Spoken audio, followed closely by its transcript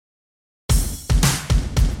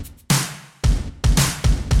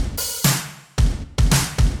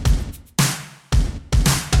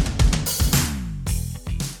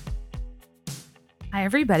Hi,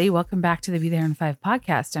 everybody. Welcome back to the Be There in 5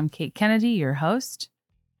 podcast. I'm Kate Kennedy, your host.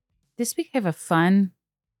 This week I have a fun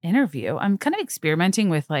interview. I'm kind of experimenting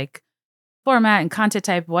with like format and content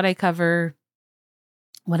type, what I cover,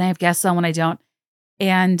 when I have guests on, when I don't.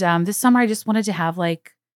 And this summer I just wanted to have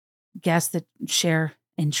like guests that share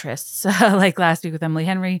interests. Like last week with Emily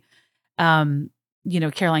Henry.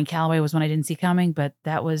 Caroline Calloway was one I didn't see coming, but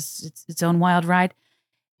that was its own wild ride.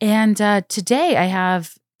 And today I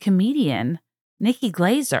have comedian Nikki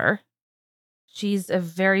Glaser. She's a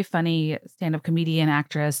very funny stand-up comedian,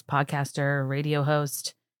 actress, podcaster, radio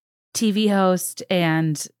host, TV host,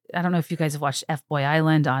 and I don't know if you guys have watched F-Boy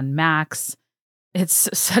Island on Max. It's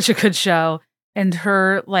such a good show. And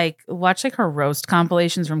watch her roast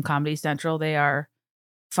compilations from Comedy Central. They are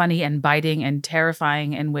funny and biting and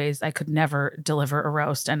terrifying in ways I could never deliver a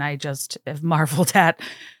roast. And I just have marveled at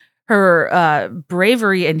her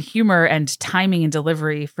bravery and humor and timing and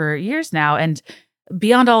delivery for years now. And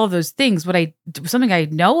beyond all of those things, something I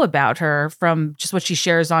know about her from just what she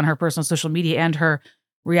shares on her personal social media and her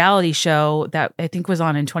reality show that I think was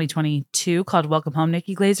on in 2022 called Welcome Home,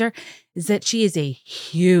 Nikki Glaser, is that she is a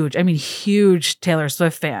huge Taylor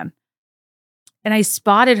Swift fan. And I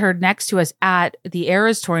spotted her next to us at the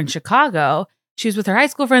Eras tour in Chicago. She was with her high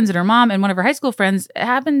school friends and her mom, and one of her high school friends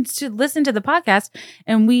happened to listen to the podcast,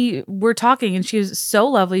 and we were talking, and she was so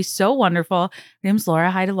lovely, so wonderful. Her name's Laura.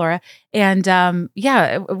 Hi to Laura. And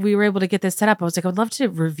we were able to get this set up. I was like, I would love to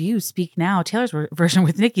review Speak Now, Taylor's version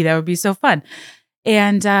with Nikki. That would be so fun.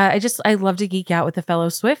 And I love to geek out with a fellow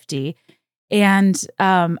Swiftie. And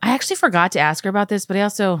I actually forgot to ask her about this, but I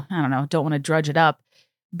also, don't want to drudge it up.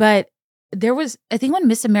 But there was, I think when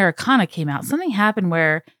Miss Americana came out, something happened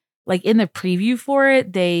where, like in the preview for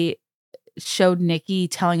it, they showed Nikki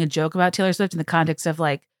telling a joke about Taylor Swift in the context of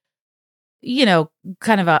like,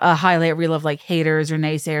 kind of a highlight reel of like haters or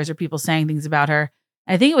naysayers or people saying things about her.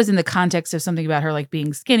 I think it was in the context of something about her like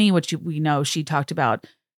being skinny, which we know she talked about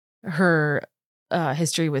her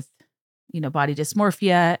history with, body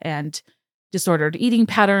dysmorphia and disordered eating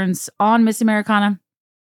patterns on Miss Americana.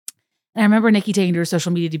 And I remember Nikki taking to her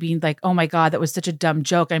social media to being like, oh my God, that was such a dumb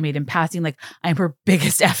joke I made in passing. Like, I'm her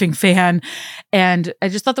biggest effing fan. And I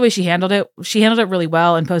just thought the way she handled it really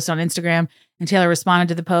well and posted on Instagram. And Taylor responded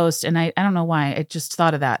to the post. And I don't know why. I just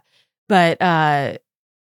thought of that. But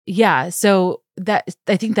so that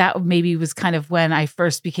I think that maybe was kind of when I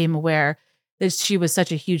first became aware that she was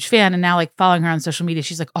such a huge fan. And now like following her on social media,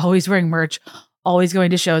 she's like always wearing merch, always going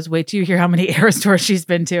to shows. Wait till you hear how many Eras tours she's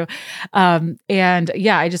been to.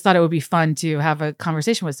 I just thought it would be fun to have a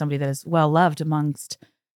conversation with somebody that is well loved amongst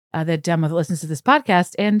the demo that listens to this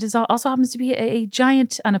podcast and also happens to be a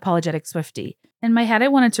giant unapologetic Swiftie. In my head, I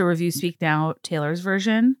wanted to review Speak Now, Taylor's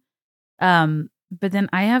version. But then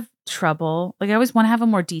I have trouble. Like I always want to have a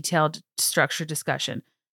more detailed structured discussion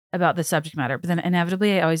about the subject matter. But then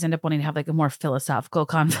inevitably I always end up wanting to have like a more philosophical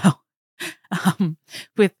convo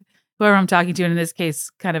with whoever I'm talking to, and in this case,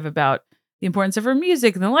 kind of about the importance of her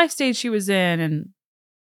music and the life stage she was in. And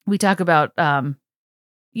we talk about, a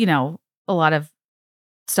lot of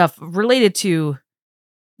stuff related to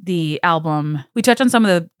the album. We touch on some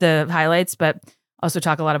of the highlights, but also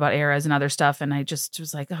talk a lot about eras and other stuff. And I just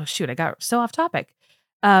was like, oh, shoot, I got so off topic.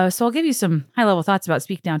 So I'll give you some high-level thoughts about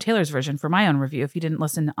Speak Now Taylor's version for my own review. If you didn't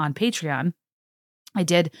listen on Patreon, I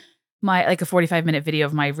did a 45-minute video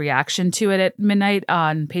of my reaction to it at midnight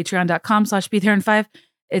on patreon.com/BeThereIn5.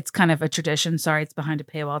 It's kind of a tradition. Sorry, it's behind a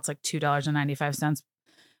paywall. It's like $2.95.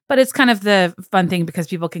 But it's kind of the fun thing because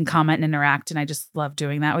people can comment and interact, and I just love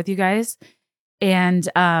doing that with you guys. And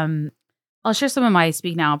I'll share some of my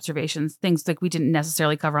Speak Now observations, things like we didn't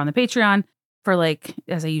necessarily cover on the Patreon for like,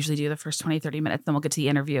 as I usually do, the first 20, 30 minutes. Then we'll get to the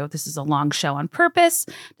interview. This is a long show on purpose,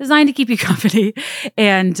 designed to keep you company.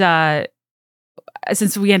 And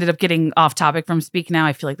since we ended up getting off topic from Speak Now,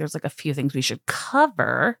 I feel like there's like a few things we should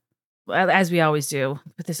cover, as we always do.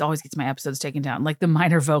 But this always gets my episodes taken down, like the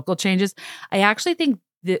minor vocal changes. I actually think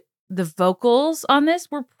that the vocals on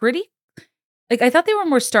this were pretty, like I thought they were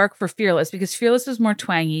more stark for Fearless because Fearless was more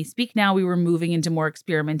twangy. Speak Now, we were moving into more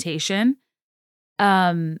experimentation.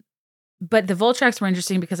 But the Volt tracks were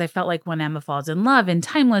interesting because I felt like When Emma Falls in Love and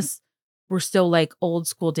Timeless were still like old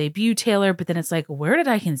school debut Taylor, but then it's like, where did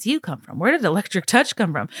I Can See You come from? Where did Electric Touch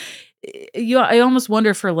come from? I almost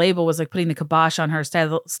wonder if her label was like putting the kibosh on her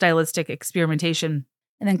stylistic experimentation.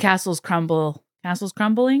 And then Castles Crumbling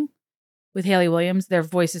with Hayley Williams. Their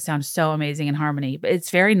voices sound so amazing in harmony, but it's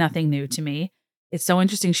very nothing new to me. It's so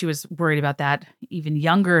interesting she was worried about that even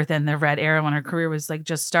younger than the Red era when her career was like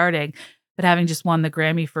just starting. But having just won the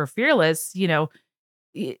Grammy for Fearless,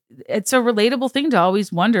 it's a relatable thing to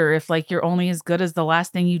always wonder if like you're only as good as the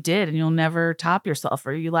last thing you did and you'll never top yourself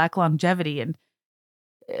or you lack longevity. And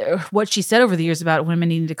what she said over the years about women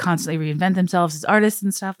needing to constantly reinvent themselves as artists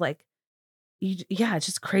and stuff, like, yeah, it's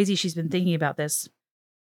just crazy. She's been thinking about this,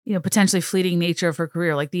 potentially fleeting nature of her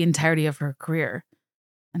career, like the entirety of her career.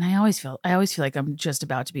 And I always feel like I'm just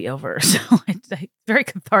about to be over. So it's very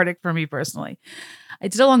cathartic for me personally. I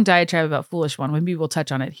did a long diatribe about Foolish One. Maybe we'll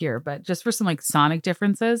touch on it here, but just for some like sonic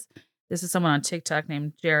differences, this is someone on TikTok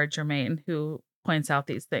named Jared Germain who points out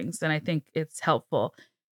these things, and I think it's helpful.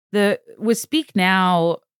 With Speak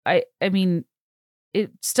Now, I mean,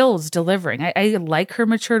 it still is delivering. I like her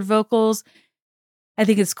matured vocals. I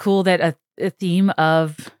think it's cool that a theme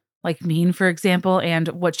of like Mean, for example, and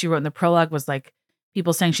what she wrote in the prologue was like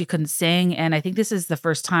people saying she couldn't sing. And I think this is the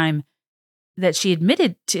first time that she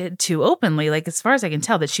admitted to openly, like as far as I can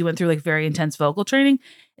tell, that she went through like very intense vocal training.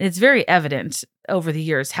 And it's very evident over the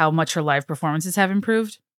years how much her live performances have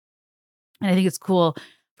improved. And I think it's cool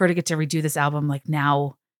for her to get to redo this album. Like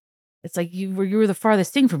now, it's like you were the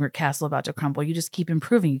farthest thing from your castle about to crumble. You just keep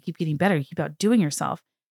improving. You keep getting better. You keep outdoing yourself.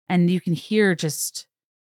 And you can hear just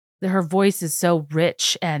her voice is so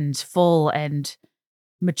rich and full and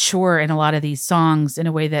mature in a lot of these songs in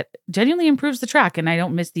a way that genuinely improves the track. And I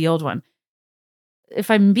don't miss the old one. If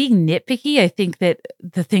I'm being nitpicky, I think that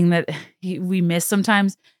the thing that we miss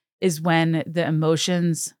sometimes is when the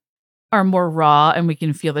emotions are more raw and we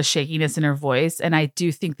can feel the shakiness in her voice. And I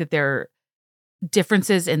do think that there are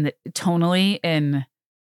differences in the tonally in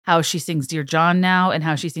how she sings Dear John now and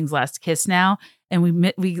how she sings Last Kiss now. And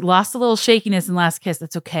we lost a little shakiness in Last Kiss.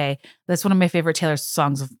 That's okay. That's one of my favorite Taylor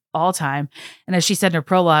songs of all time. And as she said in her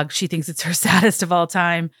prologue, she thinks it's her saddest of all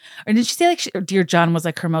time. Or did she say like Dear John was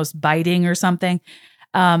like her most biting or something?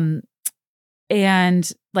 And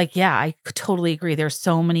like, yeah, I totally agree. There's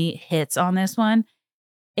so many hits on this one.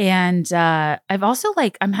 And I've also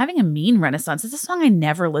like, I'm having a Mean renaissance. It's a song I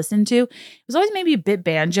never listened to. It was always maybe a bit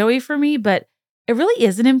banjo-y for me, but it really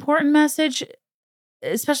is an important message,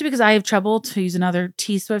 especially because I have trouble, to use another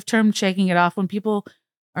T Swift term, shaking it off when people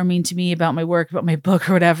are mean to me about my work, about my book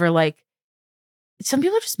or whatever. Like some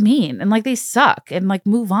people are just mean and like they suck and like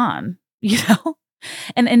move on,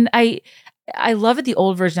 And I love it. The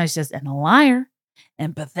old version, she says, and a liar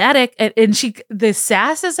and pathetic. And the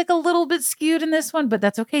sass is like a little bit skewed in this one, but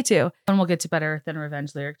that's okay too. And we'll get to Better Than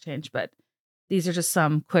Revenge lyric change, but these are just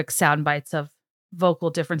some quick sound bites of vocal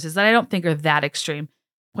differences that I don't think are that extreme,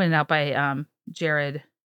 pointed out by Jared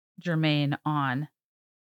Germain on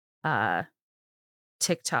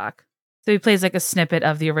TikTok. So he plays like a snippet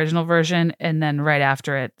of the original version and then right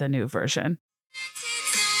after it, the new version.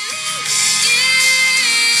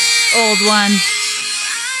 Old one.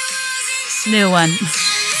 New one.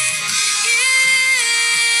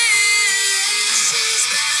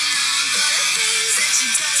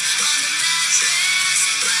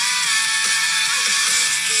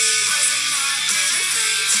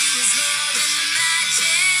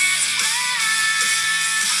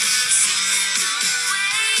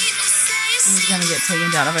 This is going to get taken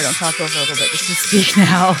down if I don't talk over a little bit. This is Speak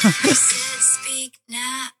Now. Speak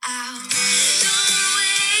now.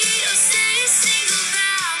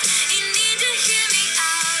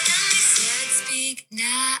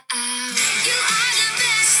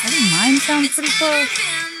 I think mine sounds pretty close.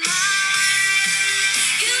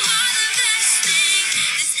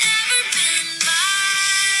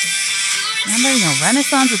 I'm having a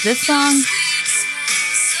renaissance with this song.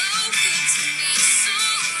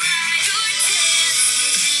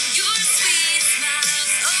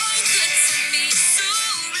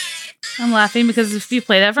 I'm laughing because if you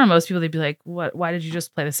play that for most people, they'd be like, "What? Why did you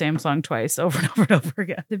just play the same song twice over and over and over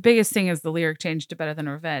again?" The biggest thing is the lyric change to Better Than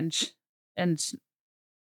Revenge. And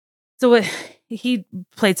so he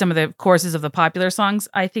played some of the choruses of the popular songs.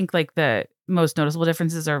 I think like the most noticeable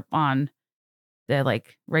differences are on the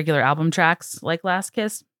like regular album tracks, like Last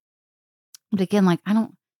Kiss. But again, like I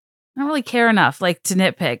don't really care enough like to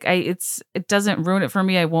nitpick. It doesn't ruin it for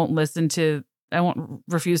me. I won't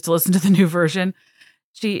refuse to listen to the new version.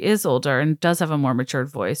 She is older and does have a more matured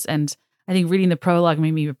voice. And I think reading the prologue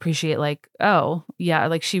made me appreciate like, oh yeah,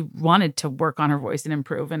 like she wanted to work on her voice and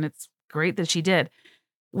improve. And it's great that she did.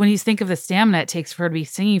 When you think of the stamina it takes for her to be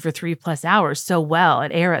singing for 3+ hours so well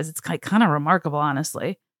at eras, it's kind of remarkable,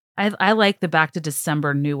 honestly. I like the Back to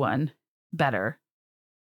December new one better.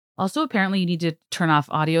 Also, apparently you need to turn off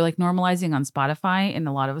audio like normalizing on Spotify. And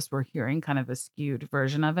a lot of us were hearing kind of a skewed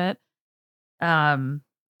version of it.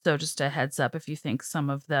 So just a heads up if you think some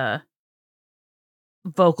of the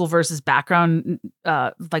vocal versus background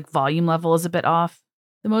like volume level is a bit off.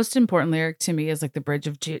 The most important lyric to me is like the bridge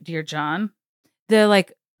of Dear John. the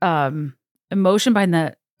like emotion behind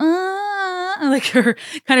the like her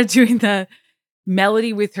kind of doing the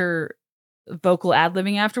melody with her vocal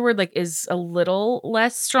ad-libbing afterward, like, is a little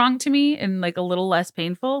less strong to me and like a little less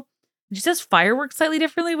painful. She says fireworks slightly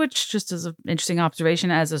differently, which just is an interesting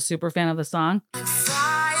observation as a super fan of the song.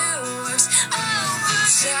 Fireworks, oh,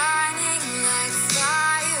 shining like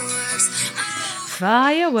fireworks. Oh.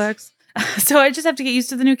 Fireworks. So I just have to get used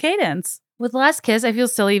to the new cadence. With Last Kiss, I feel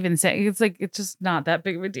silly even saying it's like it's just not that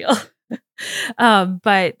big of a deal.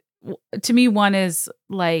 But to me, one is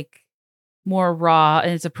like more raw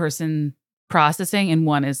and it's a person processing, and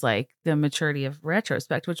one is like the maturity of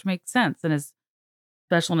retrospect, which makes sense and is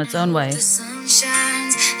special in its own way. The sun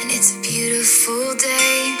shines and it's a beautiful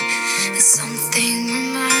day, and something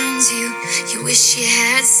reminds you you wish you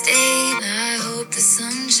had stayed. I hope the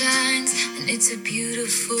sun shines and it's a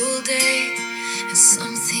beautiful day, and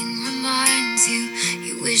something reminds you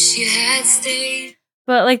you wish you had stayed.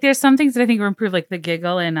 But like there's some things that I think were improved, like the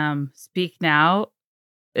giggle in Speak Now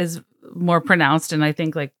is more pronounced and I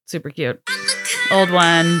think like super cute. Old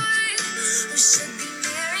one,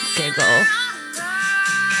 giggle.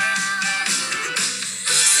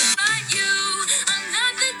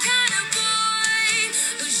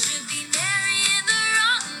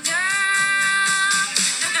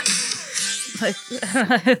 Like,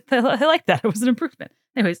 I like that. It was an improvement.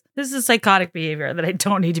 Anyways, this is psychotic behavior that I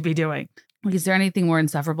don't need to be doing. Like, is there anything more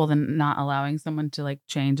insufferable than not allowing someone to like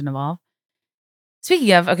change and evolve?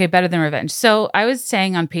 Speaking of, okay, Better Than Revenge. So I was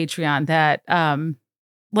saying on Patreon that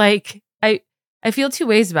like I feel two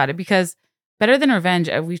ways about it, because Better Than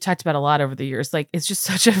Revenge, we've talked about a lot over the years. Like, it's just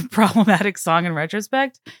such a problematic song in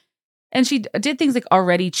retrospect. And she did things like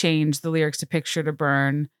already change the lyrics to Picture to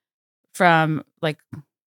Burn from like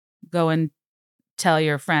go and tell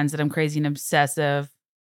your friends that I'm crazy and obsessive.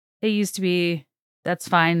 It used to be, that's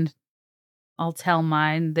fine, I'll tell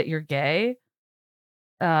mine that you're gay.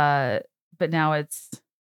 But now it's,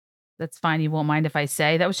 that's fine, you won't mind if I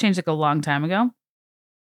say. That was changed like a long time ago,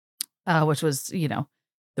 which was, you know,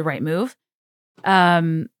 the right move.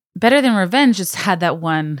 Better Than Revenge just had that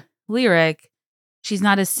one lyric. She's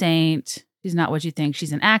not a saint. She's not what you think.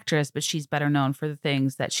 She's an actress, but she's better known for the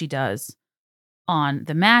things that she does on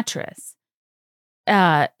the mattress.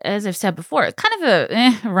 As I've said before, it's kind of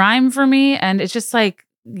a rhyme for me. And it's just like,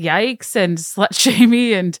 yikes and slut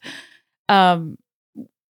shamey. And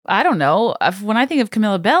I don't know. When I think of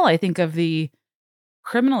Camilla Belle, I think of the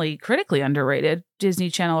critically underrated Disney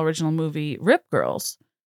Channel original movie Rip Girls.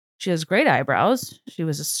 She has great eyebrows. She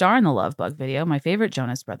was a star in the Love Bug video, my favorite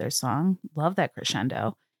Jonas Brothers song. Love that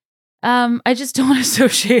crescendo. I just don't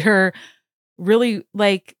associate her really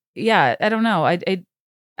like, yeah, I don't know. I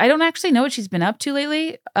don't actually know what she's been up to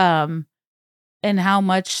lately, and how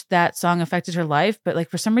much that song affected her life. But like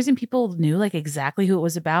for some reason, people knew like exactly who it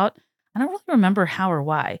was about. I don't really remember how or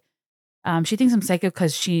why. She thinks I'm psycho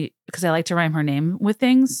because I like to rhyme her name with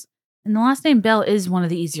things. And the last name Bell is one of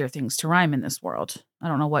the easier things to rhyme in this world. I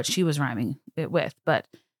don't know what she was rhyming it with, but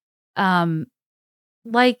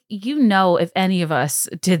like, you know, if any of us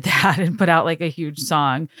did that and put out like a huge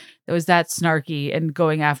song that was that snarky and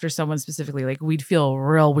going after someone specifically, like we'd feel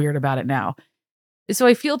real weird about it now. So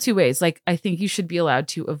I feel two ways. Like, I think you should be allowed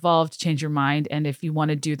to evolve, to change your mind. And if you want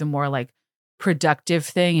to do the more like productive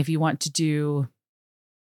thing, if you want to do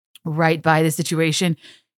right by the situation,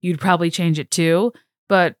 you'd probably change it too.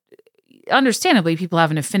 But understandably, people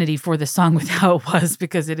have an affinity for the song with how it was,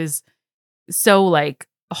 because it is so like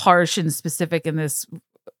harsh and specific in this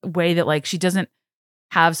way that like she doesn't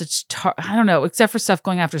have such I don't know, except for stuff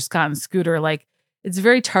going after Scott and Scooter, like it's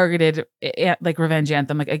very targeted like revenge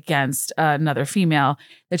anthem like against another female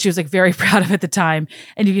that she was like very proud of at the time,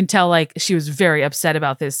 and you can tell like she was very upset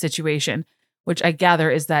about this situation, which I gather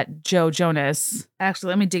is that Joe Jonas. Actually,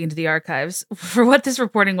 let me dig into the archives for what this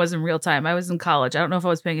reporting was in real time. I was in college. I don't know if I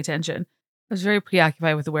was paying attention. I was very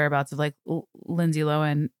preoccupied with the whereabouts of like Lindsay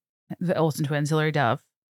Lohan, the Olsen twins, Hilary Duff.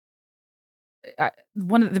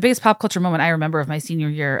 One of the biggest pop culture moment I remember of my senior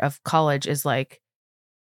year of college is like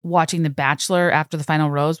watching The Bachelor after the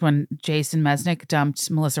final rose when Jason Mesnick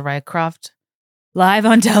dumped Melissa Rycroft live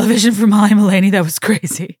on television for Molly Mullaney. That was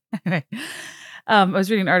crazy. Anyway, I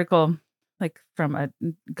was reading an article like from a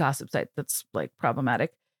gossip site that's like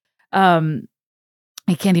problematic. I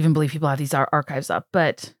can't even believe people have these archives up,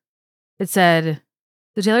 but it said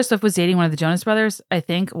the Taylor Swift was dating one of the Jonas Brothers, I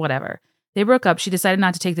think, whatever. They broke up. She decided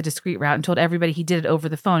not to take the discreet route and told everybody he did it over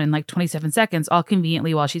the phone in like 27 seconds, all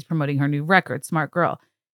conveniently while she's promoting her new record. Smart girl.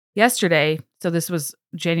 Yesterday, so this was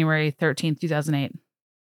January 13th, 2008.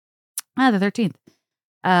 The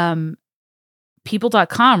 13th.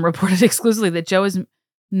 People.com reported exclusively that Joe is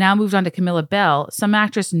Now moved on to Camilla Bell, some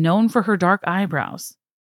actress known for her dark eyebrows.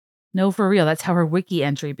 No, for real, that's how her wiki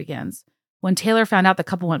entry begins. When Taylor found out the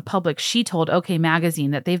couple went public, she told OK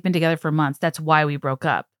Magazine that they've been together for months. That's why we broke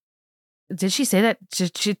up. Did she say that?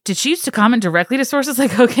 Did she used to comment directly to sources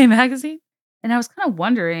like OK Magazine? And I was kind of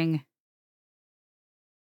wondering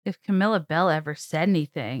if Camilla Bell ever said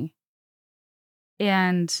anything.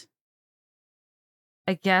 And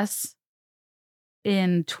I guess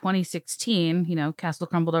in 2016, Castle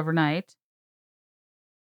crumbled overnight.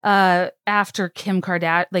 After Kim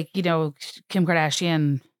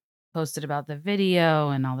Kardashian posted about the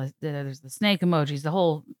video and all this, there's the snake emojis, the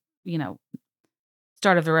whole,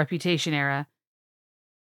 start of the Reputation era.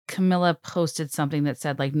 Camilla posted something that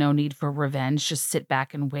said like, no need for revenge, just sit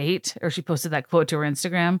back and wait. Or she posted that quote to her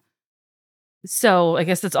Instagram. So I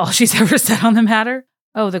guess that's all she's ever said on the matter.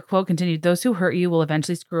 Oh, the quote continued, those who hurt you will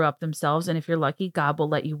eventually screw up themselves. And if you're lucky, God will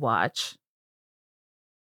let you watch.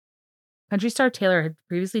 Country star Taylor had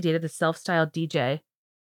previously dated the self-styled DJ.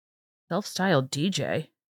 Self-styled DJ?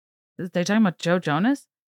 They're talking about Joe Jonas?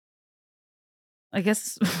 I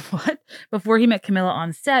guess, what? Before he met Camilla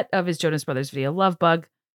on set of his Jonas Brothers video, Love Bug,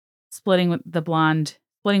 splitting with the blonde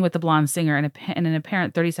singer in an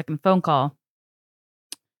apparent 30-second phone call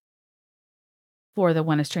for the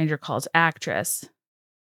When a Stranger Calls actress.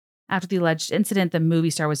 After the alleged incident, the movie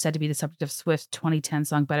star was said to be the subject of Swift's 2010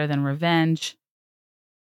 song Better Than Revenge.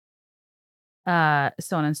 So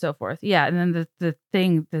on and so forth. Yeah, and then the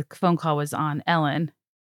phone call was on Ellen.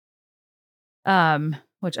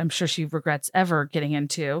 Which I'm sure she regrets ever getting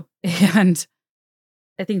into. And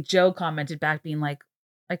I think Joe commented back being like,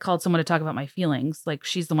 I called someone to talk about my feelings. Like,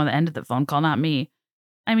 she's the one that ended the phone call, not me.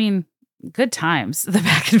 I mean, good times, the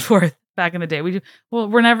back and forth back in the day.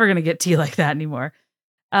 We're never going to get tea like that anymore.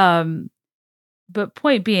 But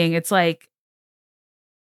point being, it's like,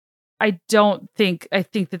 I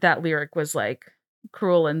think that lyric was like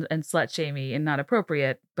cruel and slut shamey and not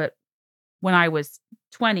appropriate. But when I was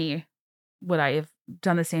 20, would I have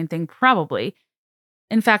done the same thing? Probably.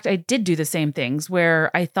 In fact, I did do the same things where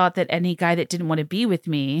I thought that any guy that didn't want to be with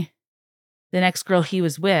me, the next girl he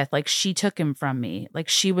was with, like she took him from me. Like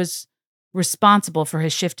she was responsible for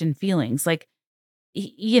his shift in feelings. Like,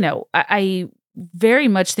 I very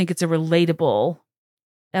much think it's a relatable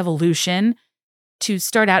evolution to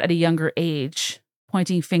start out at a younger age,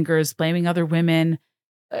 pointing fingers, blaming other women.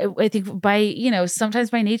 I think sometimes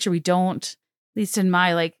by nature, we don't, at least in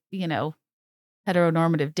my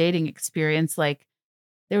heteronormative dating experience, like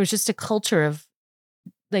there was just a culture of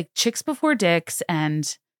like chicks before dicks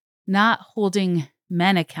and not holding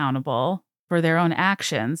men accountable for their own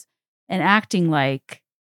actions and acting like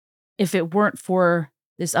if it weren't for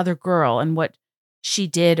this other girl and what she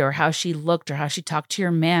did or how she looked or how she talked to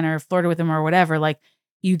your man or flirted with him or whatever, like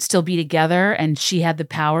you'd still be together and she had the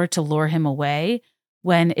power to lure him away.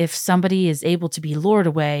 When if somebody is able to be lured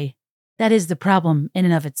away, that is the problem in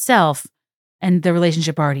and of itself. And the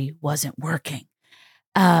relationship already wasn't working.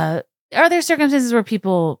 Are there circumstances where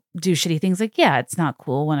people do shitty things? Like, yeah, it's not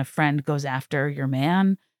cool when a friend goes after your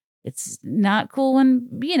man. It's not cool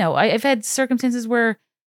when, I've had circumstances where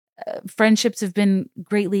friendships have been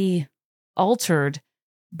greatly altered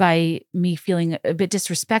by me feeling a bit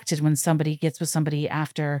disrespected when somebody gets with somebody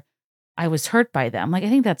after I was hurt by them. Like, I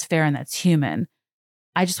think that's fair and that's human.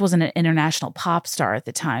 I just wasn't an international pop star at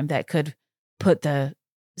the time that could put the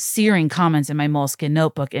searing comments in my Moleskine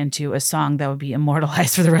notebook into a song that would be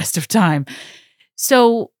immortalized for the rest of time.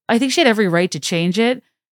 So I think she had every right to change it.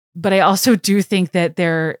 But I also do think that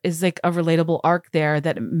there is like a relatable arc there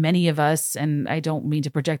that many of us, and I don't mean to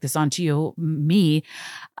project this onto me,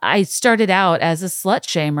 I started out as a slut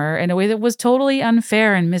shamer in a way that was totally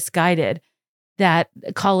unfair and misguided. That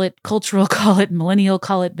call it cultural, call it millennial,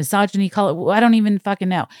 call it misogyny, call it, I don't even fucking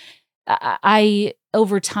know. I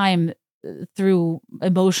over time, through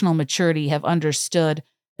emotional maturity, have understood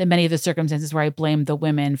that many of the circumstances where I blamed the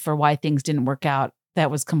women for why things didn't work out,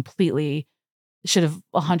 that was completely, should have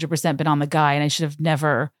 100% been on the guy. And I should have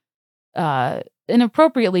never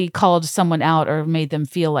inappropriately called someone out or made them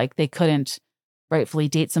feel like they couldn't rightfully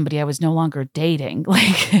date somebody I was no longer dating.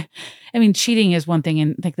 Like, I mean, cheating is one thing,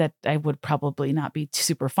 and I think that I would probably not be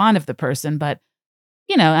super fond of the person, but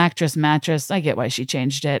actress mattress, I get why she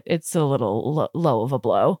changed it. It's a little low of a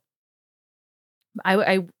blow.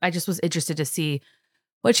 I just was interested to see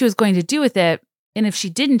what she was going to do with it. And if she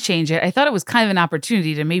didn't change it, I thought it was kind of an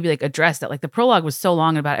opportunity to maybe like address that. Like the prologue was so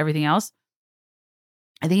long about everything else.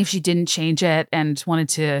 I think if she didn't change it and wanted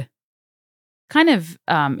to kind of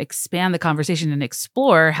expand the conversation and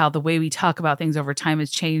explore how the way we talk about things over time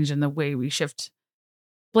has changed and the way we shift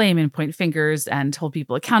blame and point fingers and hold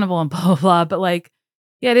people accountable and blah, blah, blah. But like,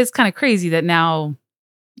 Yeah, it is kind of crazy that now,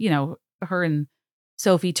 her and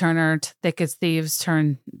Sophie Turner, thick as thieves,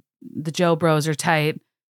 turn the Joe Bros are tight.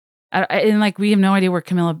 And like, we have no idea where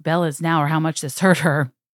Camilla Bell is now or how much this hurt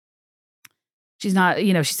her. She's not,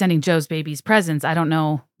 she's sending Joe's babies presents. I don't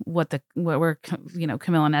know where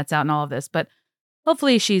Camilla nets out in all of this, but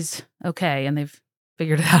hopefully she's okay and they've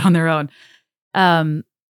figured it out on their own.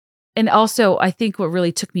 And also, I think what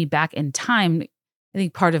really took me back in time, I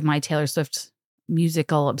think part of my Taylor Swift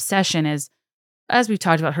musical obsession is, as we've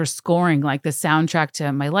talked about, her scoring like the soundtrack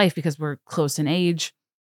to my life because we're close in age.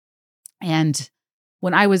 And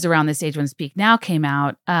when I was around this age when Speak Now came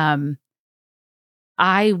out,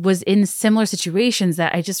 I was in similar situations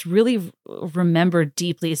that I just really remember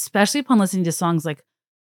deeply, especially upon listening to songs like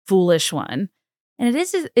Foolish One. And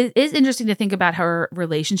it is interesting to think about her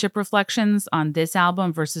relationship reflections on this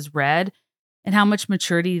album versus Red and how much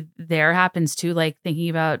maturity there happens too. Like thinking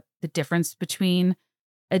about the difference between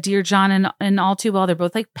a Dear John and All Too Well. They're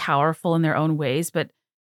both like powerful in their own ways, but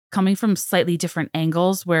coming from slightly different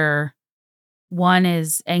angles where one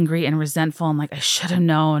is angry and resentful and like, I should have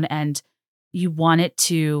known. And you want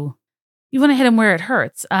to hit him where it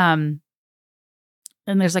hurts. And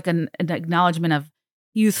there's like an acknowledgement of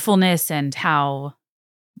youthfulness and how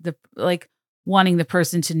wanting the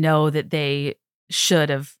person to know that they should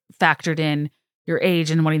have factored in your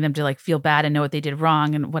age and wanting them to like feel bad and know what they did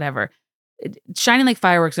wrong and whatever. Shining like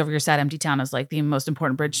fireworks over your sad empty town is like the most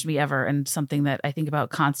important bridge to me ever, and something that I think about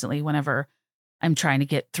constantly whenever I'm trying to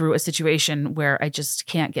get through a situation where I just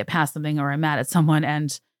can't get past something or I'm mad at someone.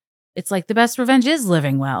 And it's like the best revenge is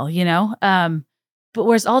living well, but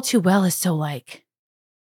whereas All Too Well is so like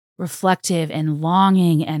reflective and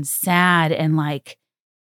longing and sad and like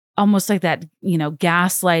almost like that,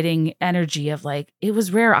 gaslighting energy of like, it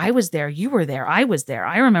was rare. I was there. You were there. I was there.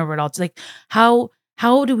 I remember it all. It's like, how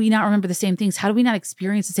do we not remember the same things? How do we not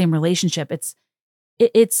experience the same relationship?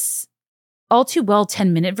 It's All Too Well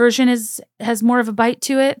 10-minute version has more of a bite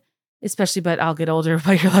to it, especially But I'll Get Older,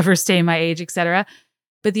 But Your Lover Stay My Age, etc.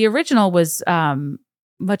 But the original was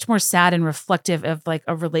much more sad and reflective of like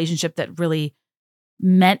a relationship that really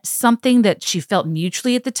meant something that she felt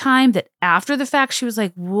mutually at the time, that after the fact, she was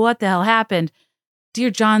like, what the hell happened? Dear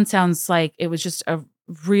John sounds like it was just a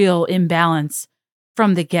real imbalance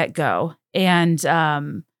from the get-go.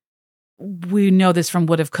 And we know this from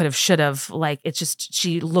would have, could have, should have. Like, it's just,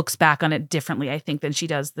 she looks back on it differently, I think, than she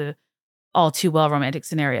does the All Too Well romantic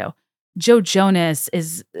scenario. Joe Jonas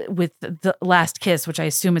is with The Last Kiss, which I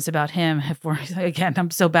assume it's about him. Again, I'm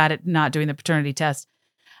so bad at not doing the paternity test.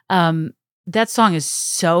 That song is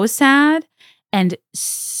so sad and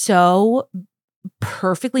so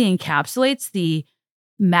perfectly encapsulates the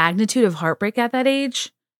magnitude of heartbreak at that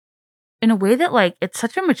age in a way that like, it's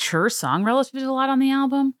such a mature song relative to a lot on the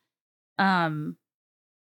album. I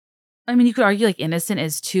mean, you could argue like Innocent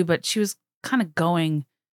is too, but she was kind of going.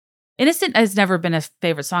 Innocent has never been a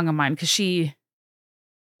favorite song of mine because it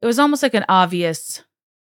was almost like an obvious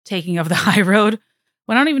taking of the high road.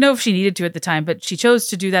 Well, I don't even know if she needed to at the time, but she chose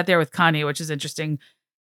to do that there with Kanye, which is interesting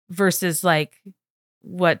versus like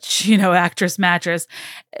what, actress mattress.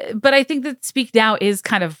 But I think that Speak Now is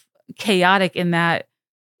kind of chaotic in that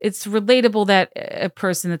it's relatable that a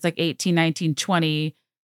person that's like 18, 19, 20,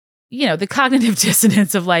 the cognitive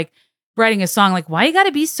dissonance of like writing a song, like, why you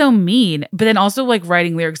gotta be so mean? But then also like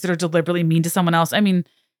writing lyrics that are deliberately mean to someone else. I mean,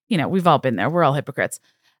 we've all been there. We're all hypocrites.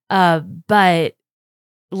 But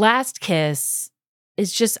Last Kiss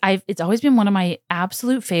is just, it's always been one of my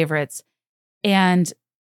absolute favorites. And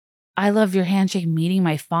I love your handshake meeting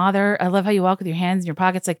my father. I love how you walk with your hands in your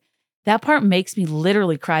pockets. Like that part makes me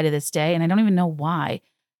literally cry to this day. And I don't even know why.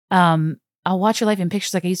 I'll watch your life in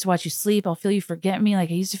pictures like I used to watch you sleep. I'll feel you forget me like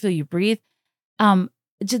I used to feel you breathe.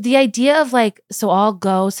 The idea of like, so I'll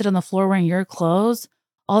go sit on the floor wearing your clothes.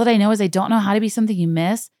 All that I know is I don't know how to be something you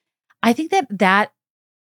miss. I think that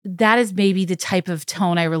is maybe the type of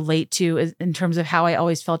tone I relate to in terms of how I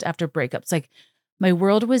always felt after breakups. Like my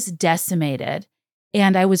world was decimated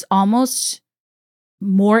and I was almost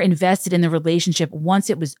more invested in the relationship once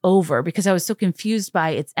it was over because I was so confused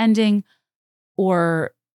by its ending,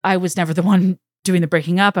 or I was never the one doing the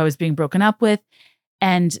breaking up. I was being broken up with.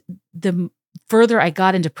 And the further I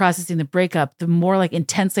got into processing the breakup, the more like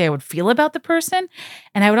intensely I would feel about the person.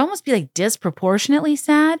 And I would almost be like disproportionately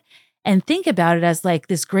sad and think about it as like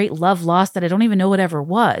this great love lost that I don't even know what ever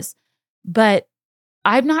was. But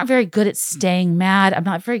I'm not very good at staying mad. I'm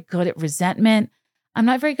not very good at resentment. I'm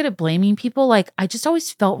not very good at blaming people. Like I just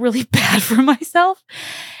always felt really bad for myself.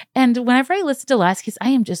 And whenever I listen to Last Kiss, I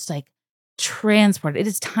am just like transported. It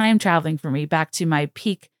is time traveling for me back to my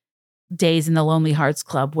peak days in the Lonely Hearts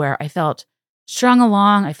Club where I felt strung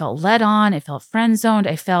along. I felt led on. I felt friend zoned.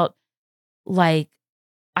 I felt like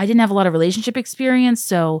I didn't have a lot of relationship experience.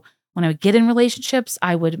 So when I would get in relationships,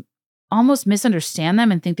 I would almost misunderstand them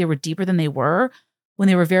and think they were deeper than they were when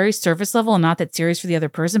they were very surface level and not that serious for the other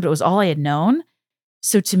person, but it was all I had known.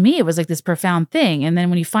 So to me, it was like this profound thing. And then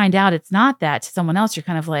when you find out it's not that to someone else, you're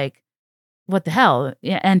kind of like, what the hell?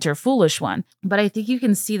 Enter foolish one. But I think you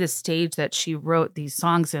can see the stage that she wrote these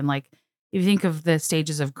songs in. Like, if you think of the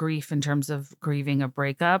stages of grief in terms of grieving a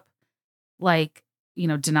breakup, like,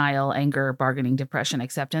 denial, anger, bargaining, depression,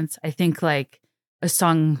 acceptance. I think like a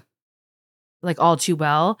song like All Too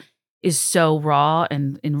Well is so raw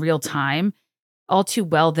and in real time. All Too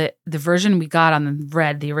Well, that the version we got on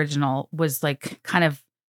the original, was like kind of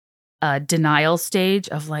a denial stage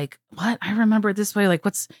of like, what? I remember it this way. Like,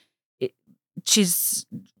 what's it?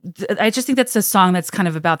 I just think that's a song that's kind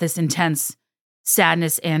of about this intense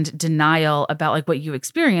sadness and denial about like what you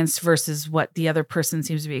experienced versus what the other person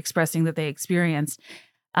seems to be expressing that they experienced.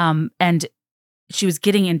 And she was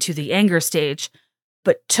getting into the anger stage,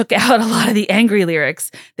 but took out a lot of the angry lyrics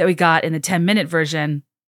that we got in the 10-minute version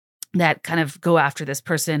that kind of go after this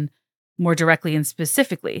person more directly and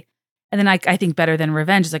specifically. And then I think Better Than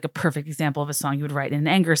Revenge is like a perfect example of a song you would write in an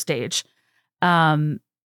anger stage.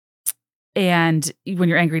 And when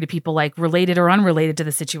you're angry to people, like related or unrelated to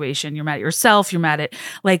the situation, you're mad at yourself, you're mad at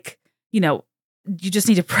you just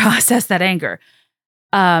need to process that anger.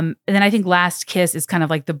 And then I think Last Kiss is kind of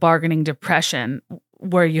like the bargaining depression,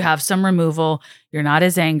 where you have some removal, you're not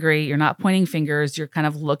as angry, you're not pointing fingers, you're kind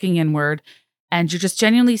of looking inward, and you're just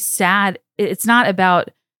genuinely sad. It's not about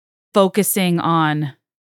focusing on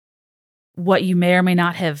what you may or may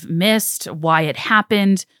not have missed, why it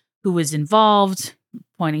happened, who was involved,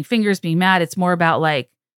 pointing fingers, being mad. It's more about like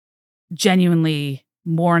genuinely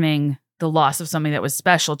mourning the loss of something that was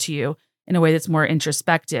special to you in a way that's more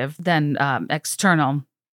introspective than external.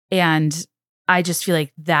 And I just feel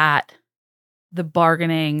like that the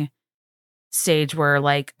bargaining stage where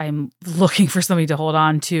like I'm looking for something to hold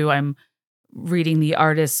on to, I'm reading The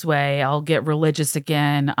Artist's Way, I'll get religious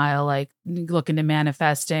again, I'll like look into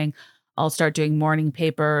manifesting, I'll start doing morning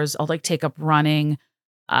papers, I'll like take up running.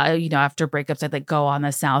 After breakups, I'd like go on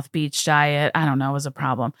the South Beach diet. I don't know, it was a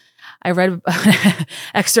problem. I read an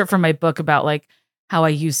excerpt from my book about like how I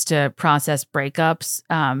used to process breakups.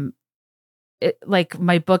 Like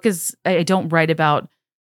my book is, I don't write about,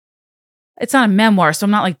 it's not a memoir, so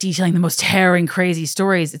I'm not like detailing the most harrowing, crazy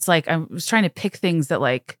stories. It's like I was trying to pick things that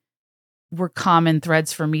like were common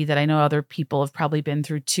threads for me that I know other people have probably been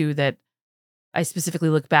through too, that I specifically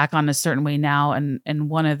look back on a certain way now. And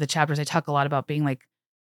one of the chapters I talk a lot about being like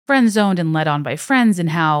friend zoned and led on by friends, and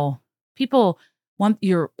how people want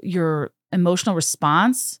your emotional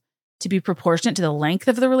response to be proportionate to the length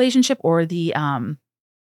of the relationship or the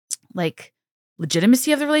like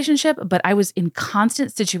legitimacy of the relationship. But I was in constant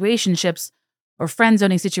situationships or friend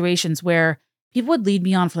zoning situations where people would lead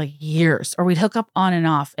me on for like years, or we'd hook up on and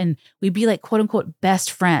off, and we'd be like quote unquote best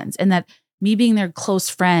friends. And that me being their close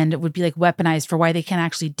friend would be like weaponized for why they can't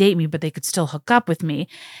actually date me, but they could still hook up with me.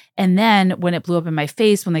 And then when it blew up in my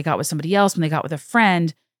face, when they got with somebody else, when they got with a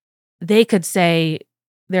friend, they could say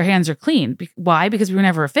their hands are clean. Why? Because we were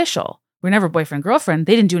never official. We were never boyfriend, girlfriend.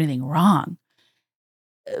 They didn't do anything wrong.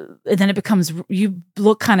 And then it becomes, you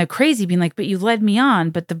look kind of crazy being like, but you led me on,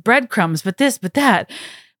 but the breadcrumbs, but this, but that,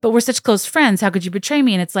 but we're such close friends. How could you betray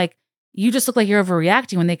me? And it's like, you just look like you're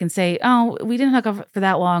overreacting when they can say, oh, we didn't hook up for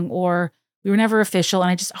that long, or we were never official. And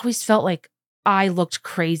I just always felt like I looked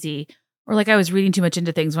crazy, or like I was reading too much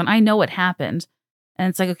into things when I know what happened. And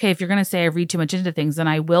it's like, okay, if you're going to say I read too much into things, then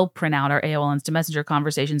I will print out our AOL Instant Messenger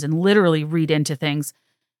conversations and literally read into things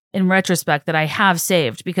in retrospect that I have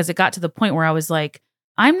saved, because it got to the point where I was like,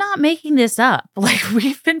 I'm not making this up. Like,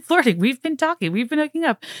 we've been flirting, we've been talking, we've been hooking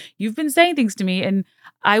up, you've been saying things to me. And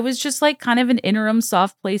I was just like kind of an interim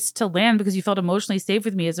soft place to land, because you felt emotionally safe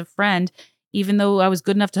with me as a friend. Even though I was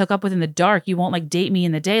good enough to hook up with in the dark, you won't like date me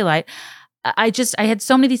in the daylight. I had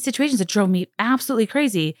so many of these situations that drove me absolutely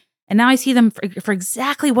crazy. And now I see them for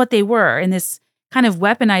exactly what they were, in this kind of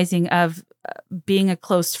weaponizing of being a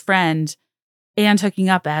close friend and hooking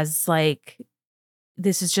up as like,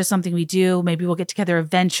 this is just something we do. Maybe we'll get together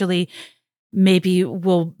eventually. Maybe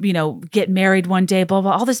we'll, get married one day, blah,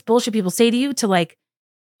 blah, all this bullshit people say to you to like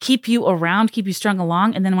keep you around, keep you strung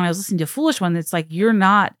along. And then when I was listening to Foolish One, it's like, you're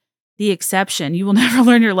not the exception. You will never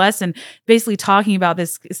learn your lesson. Basically talking about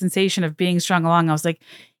this sensation of being strung along. I was like,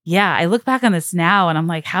 yeah, I look back on this now and I'm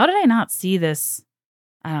like, how did I not see this?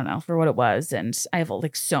 I don't know, for what it was. And I have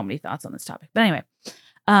like so many thoughts on this topic. But anyway,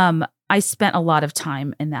 I spent a lot of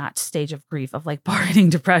time in that stage of grief of like bargaining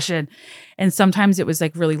depression. And sometimes it was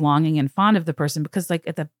like really longing and fond of the person because like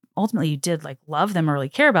ultimately you did like love them or really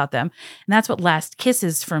care about them. And that's what Last Kiss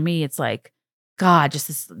is for me. It's like, God,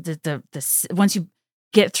 just this once you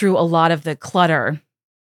get through a lot of the clutter,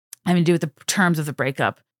 having to do with the terms of the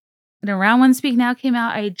breakup. And around when Speak Now came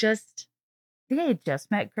out, I think I had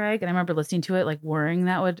just met Greg, and I remember listening to it, like worrying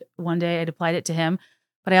that one day I'd applied it to him.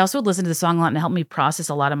 But I also would listen to the song a lot and it helped me process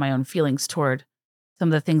a lot of my own feelings toward some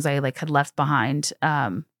of the things I like had left behind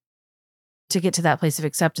to get to that place of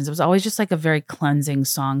acceptance. It was always just like a very cleansing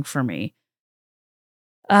song for me.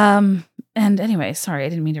 And anyway, sorry, I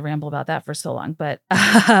didn't mean to ramble about that for so long, but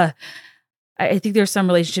I think there's some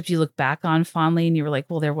relationships you look back on fondly and you were like,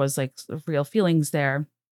 well, there was like real feelings there.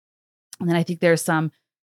 And then I think there's some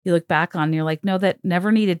you look back on and you're like, no, that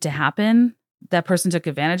never needed to happen. That person took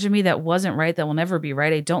advantage of me. That wasn't right. That will never be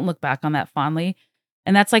right. I don't look back on that fondly.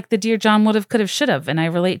 And that's like the Dear John would have, could have, should have. And I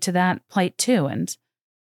relate to that plight too. And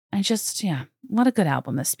I just, what a good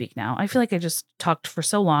album, this Speak Now. I feel like I just talked for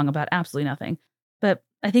so long about absolutely nothing. But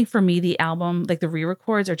I think for me, the album, like the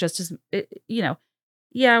re-records are just as,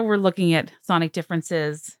 we're looking at sonic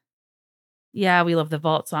differences. Yeah, we love the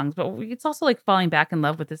vault songs, but it's also like falling back in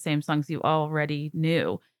love with the same songs you already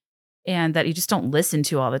knew and that you just don't listen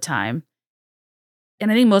to all the time.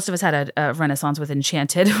 And I think most of us had a renaissance with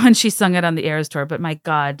Enchanted when she sung it on the Eras tour, but my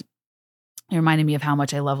God, it reminded me of how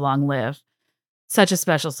much I love Long Live. Such a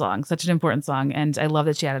special song, such an important song, and I love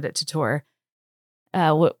that she added it to tour.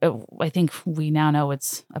 I think we now know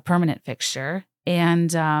it's a permanent fixture,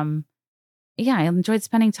 and I enjoyed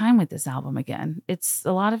spending time with this album again.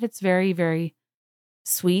 A lot of it's very, very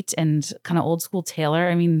sweet and kind of old school Taylor.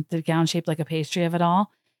 I mean, the gown shaped like a pastry of it all.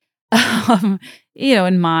 And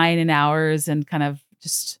Mine and Ours and kind of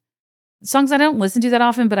just songs I don't listen to that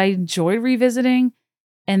often, but I enjoy revisiting.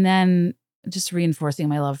 And then just reinforcing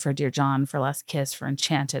my love for Dear John, for Last Kiss, for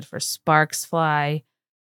Enchanted, for Sparks Fly,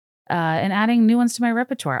 and adding new ones to my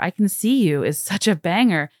repertoire. I Can See You is such a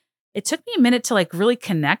banger. It took me a minute to like really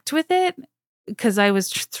connect with it because I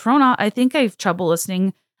was thrown off. I think I have trouble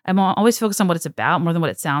listening. I'm always focused on what it's about more than what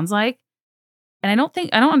it sounds like. And I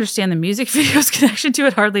don't understand the music video's connection to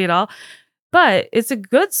it hardly at all, but it's a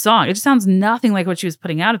good song. It just sounds nothing like what she was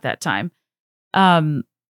putting out at that time. And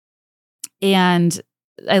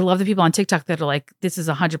I love the people on TikTok that are like, this is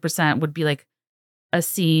 100% would be like a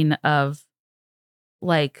scene of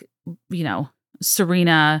like,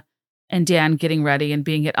 Serena and Dan getting ready and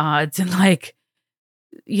being at odds and like,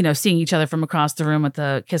 seeing each other from across the room at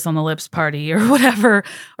the Kiss on the Lips party or whatever,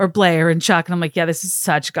 or Blair and Chuck. And I'm like, yeah, this is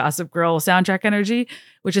such Gossip Girl soundtrack energy,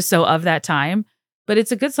 which is so of that time. But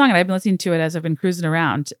it's a good song and I've been listening to it as I've been cruising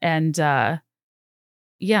around. And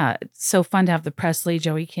it's so fun to have the Presley,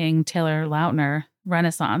 Joey King, Taylor Lautner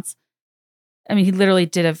renaissance. I mean, he literally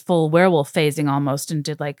did a full werewolf phasing almost and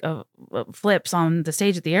did like flips on the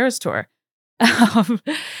stage at the Eras tour.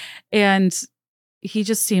 And he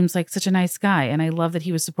just seems like such a nice guy. And I love that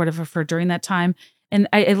he was supportive of her during that time. And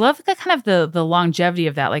I love that kind of the longevity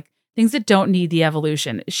of that, like things that don't need the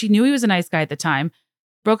evolution. She knew he was a nice guy at the time,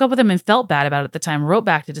 broke up with him and felt bad about it at the time, wrote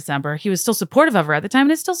back to December. He was still supportive of her at the time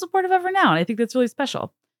and is still supportive of her now. And I think that's really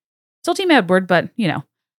special. Still Team Edward, but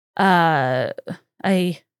I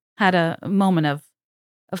had a moment of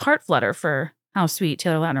heart flutter for how sweet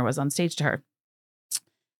Taylor Lautner was on stage to her.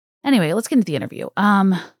 Anyway, let's get into the interview.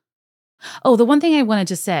 The one thing I wanted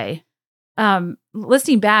to say,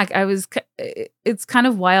 listening back, it's kind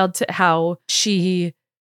of wild to how she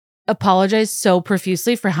apologized so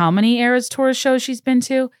profusely for how many Eras tour shows she's been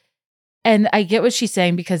to. And I get what she's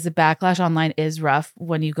saying because the backlash online is rough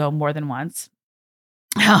when you go more than once.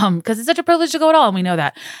 Because it's such a privilege to go at all. And we know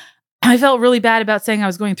that. I felt really bad about saying I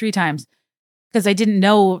was going 3 times because I didn't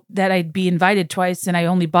know that I'd be invited twice and I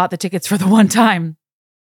only bought the tickets for the one time.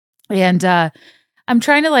 And I'm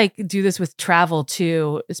trying to like do this with travel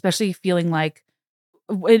too, especially feeling like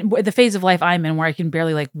the phase of life I'm in where I can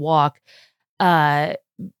barely like walk,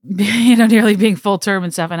 nearly being full term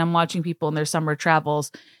and stuff. And I'm watching people in their summer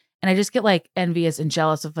travels and I just get like envious and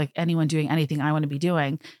jealous of like anyone doing anything I want to be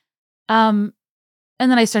doing. And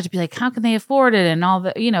then I start to be like, how can they afford it? And all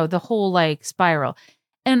the, the whole like spiral.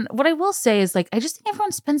 And what I will say is like, I just think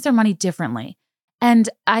everyone spends their money differently. And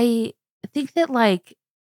I think that like,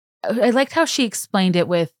 I liked how she explained it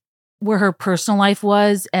with where her personal life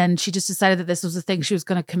was. And she just decided that this was the thing she was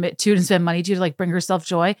going to commit to and spend money to like bring herself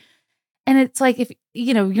joy. And it's like, if,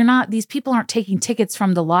 these people aren't taking tickets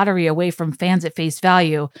from the lottery away from fans at face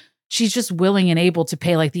value. She's just willing and able to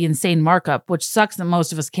pay like the insane markup, which sucks that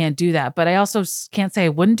most of us can't do that. But I also can't say I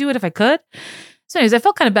wouldn't do it if I could. So anyways, I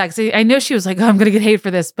felt kind of bad because I know she was like, oh, I'm going to get hate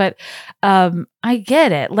for this, but I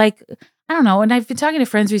get it. Like, I don't know. And I've been talking to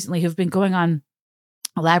friends recently who've been going on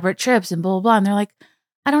elaborate trips and blah, blah, blah. And they're like,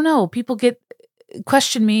 I don't know. People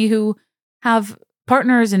question me who have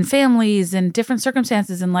partners and families and different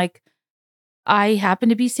circumstances. And like, I happen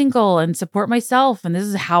to be single and support myself. And this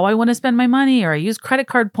is how I want to spend my money, or I use credit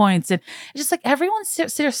card points. And it's just like everyone's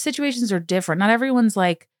situations are different. Not everyone's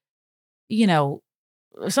like, you know,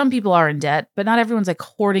 some people are in debt, but not everyone's like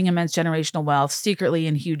hoarding immense generational wealth, secretly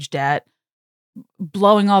in huge debt,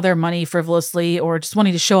 blowing all their money frivolously, or just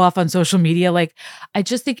wanting to show off on social media. Like, I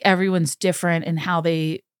just think everyone's different in how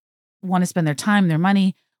they want to spend their time, their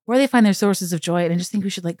money, where they find their sources of joy. And I just think we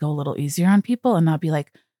should like go a little easier on people and not be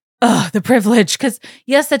like, oh, the privilege. Because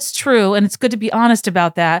yes, that's true. And it's good to be honest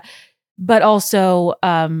about that. But also,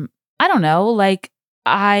 I don't know, like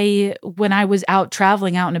when I was out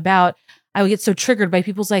traveling out and about, I would get so triggered by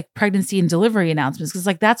people's like pregnancy and delivery announcements because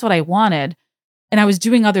like that's what I wanted. And I was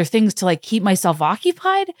doing other things to like keep myself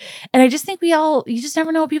occupied. And I just think you just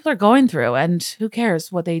never know what people are going through, and who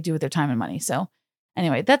cares what they do with their time and money. So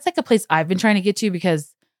anyway, that's like a place I've been trying to get to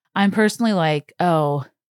because I'm personally like, oh,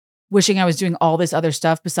 wishing I was doing all this other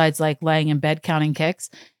stuff besides like laying in bed counting kicks.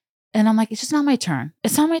 And I'm like, it's just not my turn.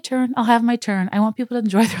 It's not my turn. I'll have my turn. I want people to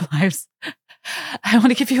enjoy their lives. I want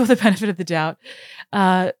to give people the benefit of the doubt.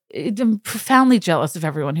 I'm profoundly jealous of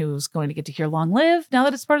everyone who's going to get to hear long live now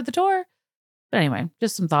that it's part of the tour. But anyway,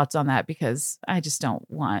 just some thoughts on that because I just don't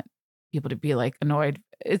want people to be like annoyed.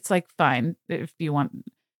 It's like, fine. If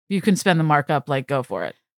you can spend the markup, like go for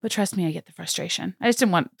it. But trust me, I get the frustration. I just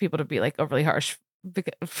didn't want people to be like overly harsh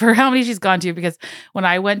for how many she's gone to, because when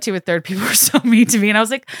I went to a third, people were so mean to me, and I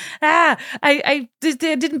was like, I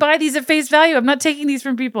didn't buy these at face value. I'm not taking these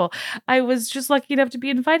from people. I was just lucky enough to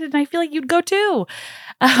be invited, and I feel like you'd go too.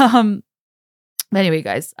 Anyway,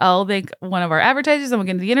 guys, I'll thank one of our advertisers, and we'll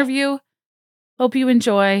get into the interview. Hope you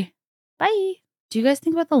enjoy. Bye. Do you guys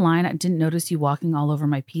think about the line, I didn't notice you walking all over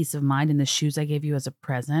my peace of mind in the shoes I gave you as a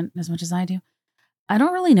present, as much as I do? I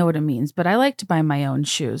don't really know what it means, but I like to buy my own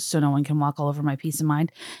shoes so no one can walk all over my peace of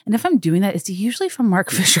mind. And if I'm doing that, it's usually from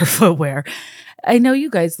Mark Fisher Footwear. I know you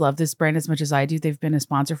guys love this brand as much as I do. They've been a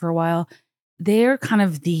sponsor for a while. They're kind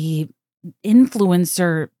of the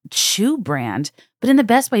influencer shoe brand, but in the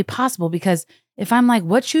best way possible, because if I'm like,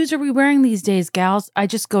 what shoes are we wearing these days, gals? I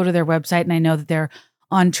just go to their website and I know that they're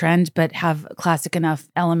on trend, but have classic enough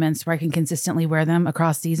elements where I can consistently wear them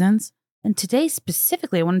across seasons. And today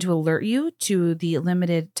specifically, I wanted to alert you to the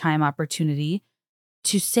limited time opportunity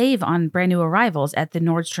to save on brand new arrivals at the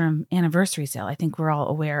Nordstrom anniversary sale. I think we're all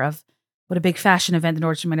aware of what a big fashion event the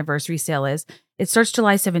Nordstrom anniversary sale is. It starts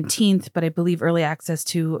July 17th, but I believe early access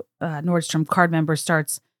to Nordstrom card members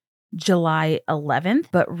starts July 11th.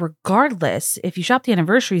 But regardless, if you shop the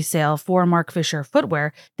anniversary sale for Mark Fisher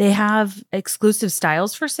Footwear, they have exclusive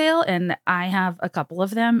styles for sale, and I have a couple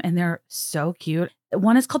of them, and they're so cute.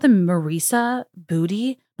 One is called the Marisa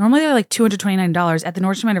Booty. Normally they're like $229. At the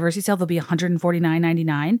Nordstrom anniversary sale, they'll be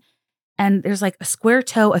 $149.99. And there's like a square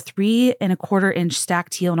toe, a 3 1/4 inch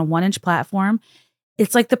stacked heel, and a 1 inch platform.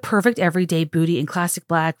 It's like the perfect everyday booty in classic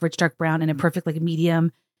black, rich dark brown, and a perfect like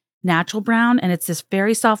medium natural brown. And it's this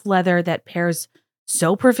very soft leather that pairs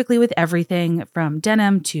so perfectly with everything from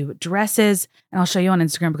denim to dresses. And I'll show you on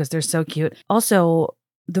Instagram because they're so cute. Also,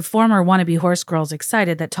 the former wannabe horse girls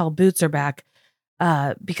excited that tall boots are back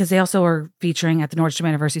because they also are featuring at the Nordstrom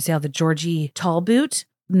anniversary sale the Georgie tall boot.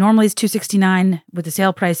 Normally it's $269. With the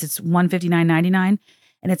sale price, it's $159.99.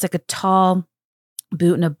 And it's like a tall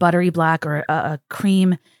boot in a buttery black or a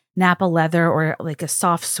cream Napa leather or like a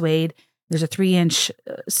soft suede. There's a 3 inch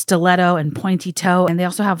stiletto and pointy toe. And they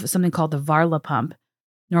also have something called the Varla pump.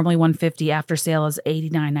 Normally $150, after sale is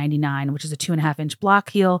 $89.99, which is a 2.5 inch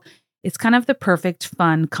block heel. It's kind of the perfect,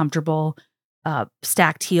 fun, comfortable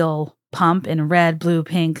stacked heel pump in red, blue,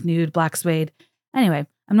 pink, nude, black suede. Anyway,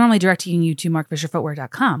 I'm normally directing you to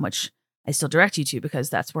markfisherfootwear.com, which I still direct you to because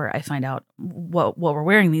that's where I find out what we're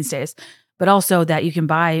wearing these days. But also that you can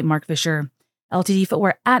buy Mark Fisher LTD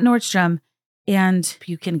footwear at Nordstrom, and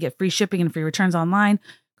you can get free shipping and free returns online,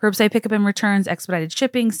 curbside pickup and returns, expedited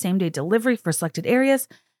shipping, same-day delivery for selected areas,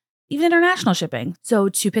 even international shipping. So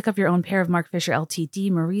to pick up your own pair of Mark Fisher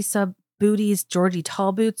LTD, Marisa booties, Georgie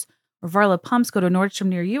tall boots, or Varla pumps, go to Nordstrom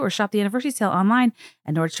near you or shop the anniversary sale online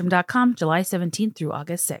at Nordstrom.com, July 17th through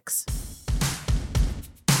August 6th.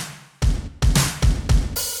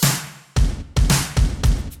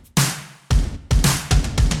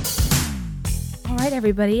 All right,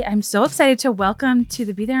 everybody. I'm so excited to welcome to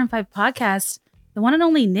the Be There in 5 podcast, the one and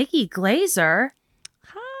only Nikki Glaser.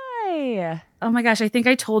 Hi. Oh my gosh, I think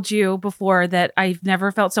I told you before that I've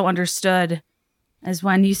never felt so understood as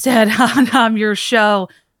when you said on your show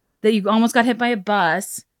that you almost got hit by a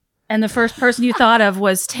bus and the first person you thought of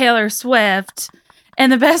was Taylor Swift. And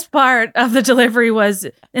the best part of the delivery was,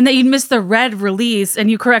 and that you'd missed the red release and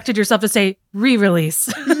you corrected yourself to say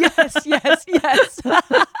re-release. Yes.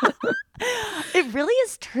 It really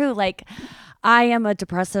is true. Like, I am a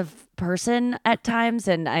depressive person at times,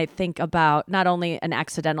 and I think about not only an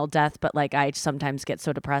accidental death, but like I sometimes get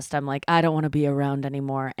so depressed, I'm like, I don't want to be around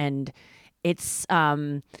anymore. And it's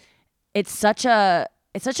such a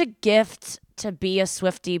gift to be a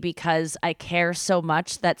Swiftie because I care so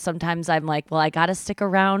much that sometimes I'm like, well, I got to stick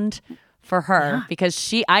around for her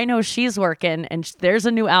because I know she's working and there's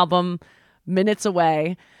a new album minutes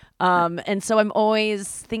away. And so I'm always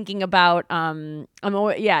thinking about,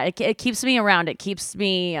 it keeps me around. It keeps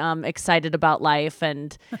me excited about life.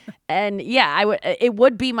 And it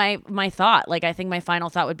would be my thought. Like, I think my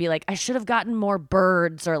final thought would be like, I should have gotten more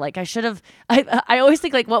birds, or like, I always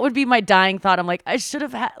think like, what would be my dying thought? I'm like, I should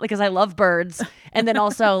have had, because I love birds. And then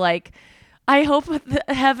also like, I hope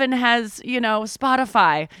heaven has,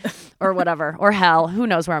 Spotify or whatever, or hell, who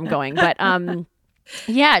knows where I'm going. But, I'm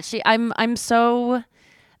so...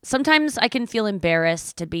 Sometimes I can feel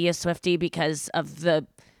embarrassed to be a Swiftie because of the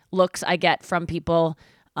looks I get from people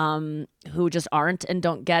who just aren't and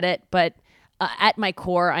don't get it. But at my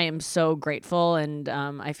core, I am so grateful, and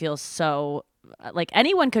I feel so like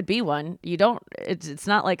anyone could be one. It's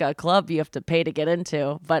not like a club you have to pay to get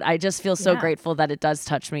into. But I just feel so grateful that it does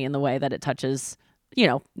touch me in the way that it touches,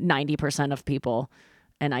 90% of people,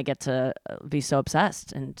 and I get to be so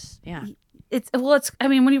obsessed. And yeah.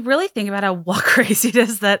 When you really think about what crazy it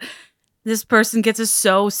is that this person gets us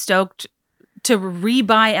so stoked to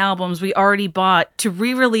rebuy albums we already bought, to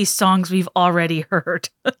re-release songs we've already heard.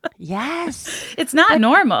 Yes. It's not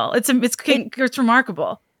normal. It's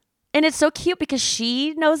remarkable. And it's so cute because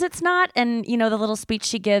she knows it's not. And, the little speech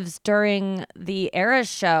she gives during the Eras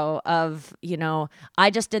show of, I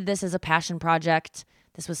just did this as a passion project.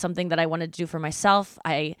 This was something that I wanted to do for myself.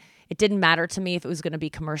 It didn't matter to me if it was going to be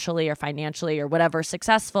commercially or financially or whatever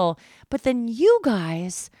successful. But then you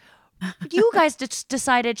guys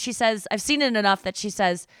decided, she says, I've seen it enough that she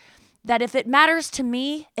says that if it matters to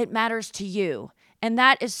me, it matters to you. And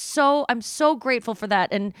that is I'm so grateful for that.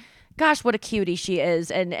 And gosh, what a cutie she is.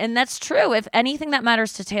 And that's true. If anything that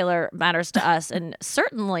matters to Taylor matters to us, and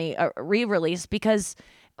certainly a re-release, because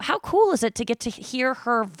how cool is it to get to hear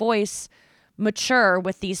her voice mature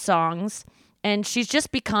with these songs? And she's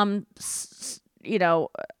just become,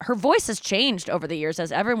 her voice has changed over the years,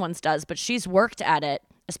 as everyone's does, but she's worked at it,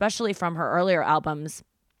 especially from her earlier albums,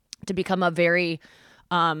 to become a very,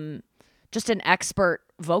 just an expert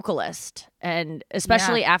vocalist. And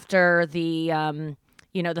especially after the,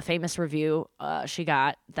 the famous review she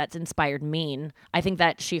got that's inspired Mean, I think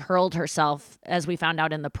that she hurled herself, as we found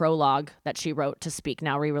out in the prologue that she wrote to Speak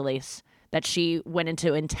Now re-release, that she went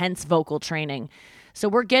into intense vocal training. So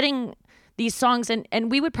we're getting these songs, and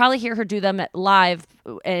we would probably hear her do them at live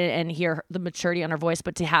and hear the maturity on her voice,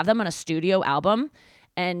 but to have them on a studio album,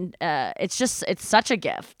 and it's such a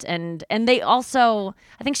gift. And they also,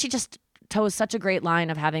 I think she just toes such a great line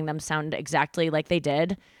of having them sound exactly like they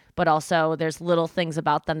did, but also there's little things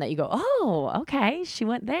about them that you go, oh, okay, she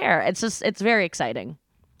went there. It's very exciting.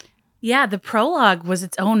 Yeah, the prologue was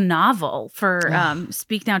its own novel for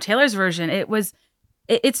Speak Now Taylor's version.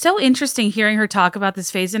 It's so interesting hearing her talk about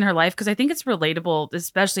this phase in her life, because I think it's relatable,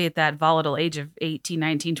 especially at that volatile age of 18,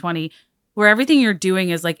 19, 20, where everything you're doing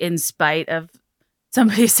is like in spite of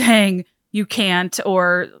somebody saying you can't,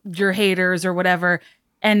 or your haters or whatever.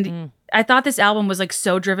 And I thought this album was like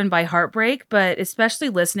so driven by heartbreak, but especially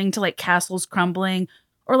listening to like Castles Crumbling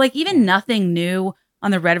or like even Nothing New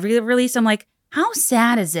on the Red release, I'm like, how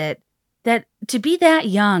sad is it that to be that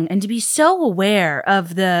young and to be so aware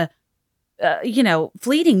of the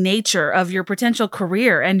fleeting nature of your potential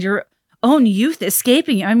career and your own youth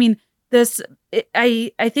escaping you. I mean,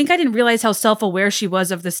 I think I didn't realize how self-aware she was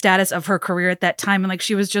of the status of her career at that time. And like,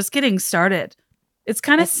 she was just getting started. It's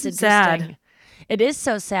kind of sad. It is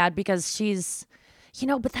so sad because she's,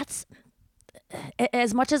 but that's,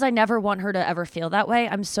 as much as I never want her to ever feel that way,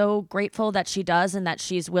 I'm so grateful that she does, and that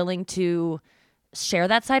she's willing to share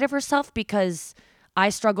that side of herself, because I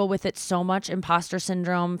struggle with it so much, imposter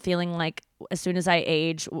syndrome, feeling like as soon as I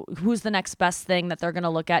age, who's the next best thing that they're going to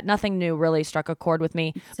look at? Nothing New really struck a chord with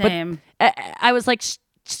me. Same. But I was like,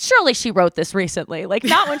 surely she wrote this recently. Like,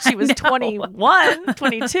 not when she was 21,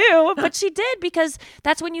 22, but she did, because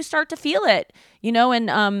that's when you start to feel it,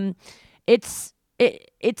 and it's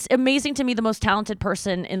amazing to me. The most talented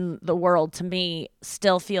person in the world, to me,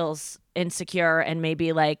 still feels insecure and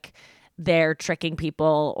maybe like they're tricking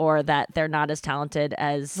people or that they're not as talented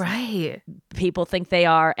as Right. people think they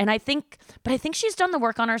are. And I think she's done the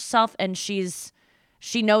work on herself, and she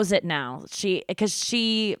knows it now. Because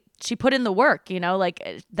she put in the work,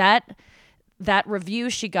 like that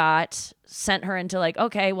review she got sent her into like,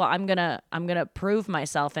 okay, well, I'm gonna prove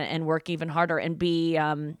myself and work even harder and be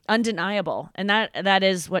undeniable. And that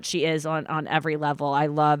is what she is on every level. I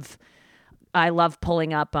love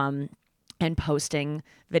pulling up and posting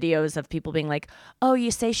videos of people being like, oh, you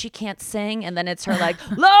say she can't sing, and then it's her like,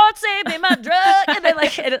 Lord save me my drug, and then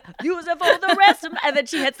like use it for the rest of my, and then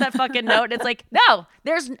she hits that fucking note, and it's like, no,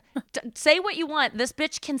 say what you want. This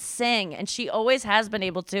bitch can sing, and she always has been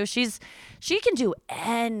able to. She can do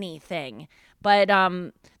anything, but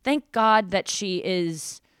thank God that she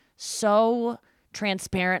is so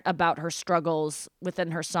transparent about her struggles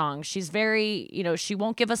within her songs. She's very, she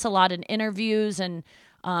won't give us a lot in interviews, and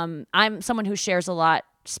I'm someone who shares a lot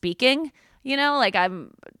speaking, like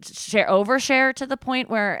I'm overshare to the point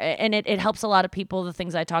where, and it helps a lot of people, the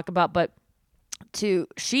things I talk about, but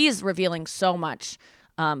she's revealing so much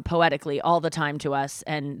poetically all the time to us,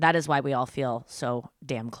 and that is why we all feel so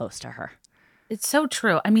damn close to her. It's so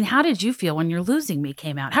true. I mean, how did you feel when You're Losing Me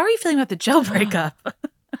came out? How are you feeling about the Joe breakup?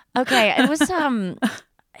 Okay, it was I'm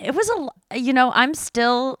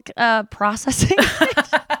still processing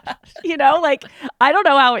it. Like I don't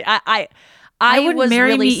know how I wouldn't was marry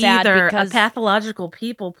really me sad either. because A pathological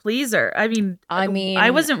people pleaser. I mean,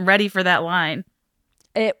 I wasn't ready for that line.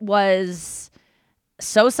 It was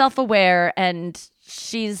so self-aware, and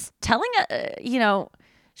she's telling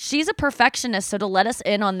she's a perfectionist, so to let us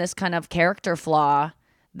in on this kind of character flaw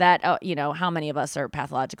that how many of us are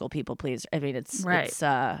pathological people please. I mean, it's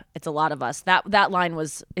a lot of us. That line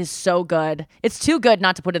is so good. It's too good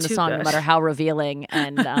not to put in the song, no matter how revealing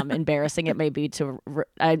and embarrassing it may be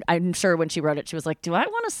I'm sure when she wrote it, she was like, do I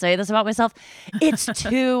want to say this about myself? It's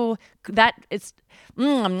too that it's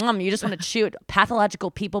you just want to shoot.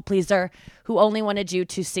 Pathological people pleaser who only wanted you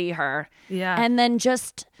to see her. Yeah. And then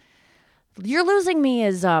just You're Losing Me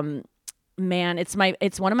is man, it's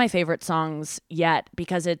one of my favorite songs yet,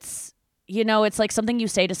 because it's it's like something you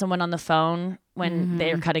say to someone on the phone when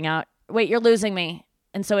they're cutting out, wait, you're losing me.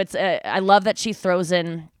 And so it's I love that she throws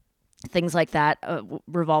in things like that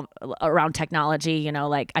revolve around technology,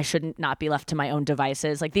 like I shouldn't not be left to my own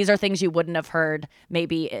devices. Like these are things you wouldn't have heard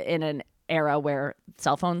maybe in an era where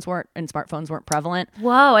cell phones weren't and smartphones weren't prevalent.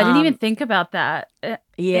 Whoa, I didn't even think about that.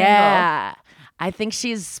 Yeah. I think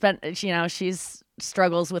she's spent, she's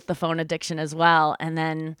struggles with the phone addiction as well. And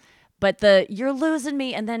then, but You're Losing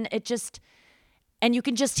Me. And then and you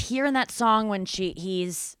can just hear in that song when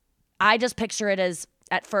I just picture it as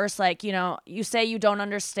at first, like, you say you don't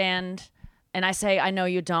understand. And I say, I know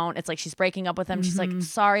you don't. It's like she's breaking up with him. She's like,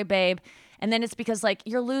 sorry, babe. And then it's because like,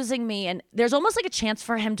 you're losing me. And there's almost like a chance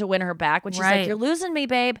for him to win her back when she's like, you're losing me,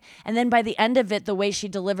 babe. And then by the end of it, the way she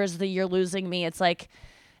delivers the you're losing me, it's like,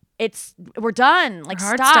 we're done. Like,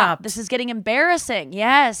 stop. This is getting embarrassing.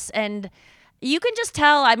 Yes. And you can just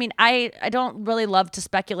tell. I mean, I don't really love to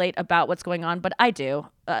speculate about what's going on, but I do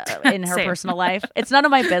in her personal life. It's none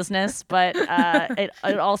of my business, but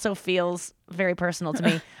it also feels very personal to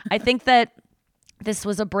me. I think that this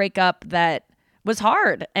was a breakup that was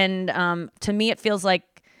hard. And to me, it feels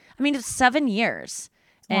like, I mean, it's 7 years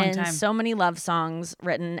and so many love songs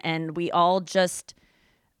written, and we all just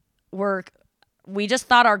we just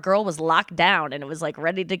thought our girl was locked down and it was like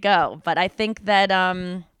ready to go. But I think that,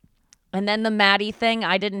 and then the Maddie thing,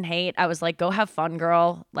 I didn't hate. I was like, go have fun,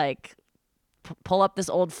 girl. Like pull up this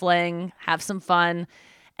old fling, have some fun.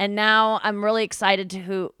 And now I'm really excited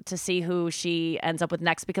to see who she ends up with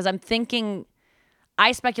next, because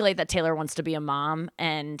I speculate that Taylor wants to be a mom,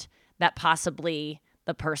 and that possibly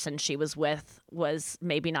the person she was with was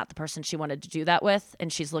maybe not the person she wanted to do that with.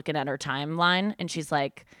 And she's looking at her timeline and she's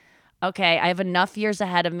like, okay, I have enough years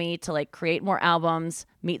ahead of me to like create more albums,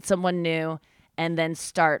 meet someone new, and then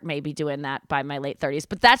start maybe doing that by my late 30s.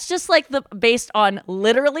 But that's just like based on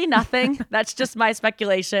literally nothing. That's just my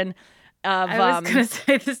speculation. I was going to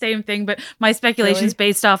say the same thing, but my speculation is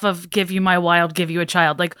based off of give you my wild, give you a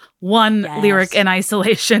child. Like one lyric in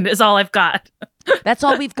isolation is all I've got. That's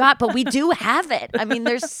all we've got, but we do have it. I mean,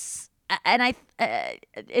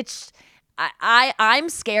 I'm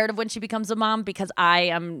scared of when she becomes a mom, because I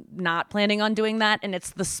am not planning on doing that. And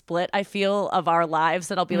it's the split, I feel, of our lives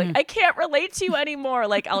that I'll be like, I can't relate to you anymore.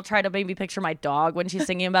 Like I'll try to maybe picture my dog when she's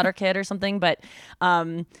singing about her kid or something. But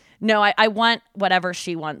no, I want whatever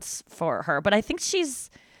she wants for her. But I think she's,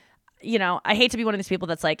 I hate to be one of these people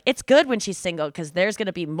that's like, it's good when she's single because there's going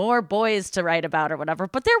to be more boys to write about or whatever.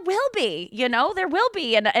 But there will be, there will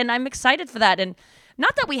be. And I'm excited for that. And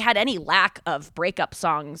not that we had any lack of breakup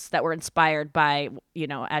songs that were inspired by,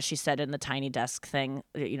 as she said in the Tiny Desk thing,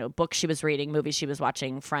 books she was reading, movies she was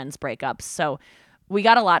watching, friends' breakups. So we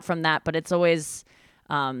got a lot from that, but it's always,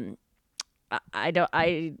 I'm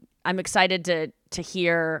excited to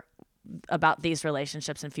hear about these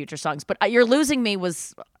relationships and future songs. But You're Losing Me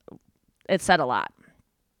it said a lot.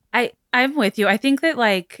 I'm with you. I think that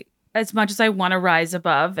like, as much as I want to rise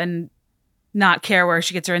above and not care where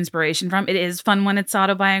she gets her inspiration from, it is fun when it's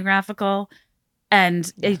autobiographical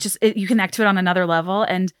and you connect to it on another level.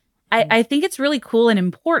 And I think it's really cool and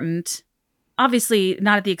important, obviously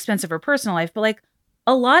not at the expense of her personal life, but like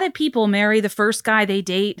a lot of people marry the first guy they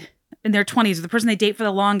date in their 20s or the person they date for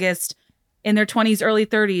the longest in their 20s, early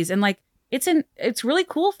 30s. And like, it's really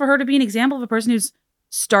cool for her to be an example of a person who's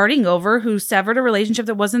starting over, who severed a relationship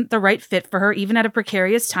that wasn't the right fit for her, even at a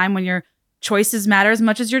precarious time when your choices matter as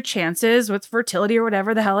much as your chances with fertility or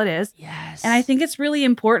whatever the hell it is. Yes. And I think it's really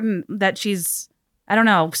important that she's, I don't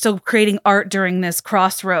know, still creating art during this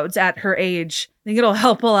crossroads at her age. I think it'll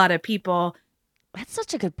help a lot of people. That's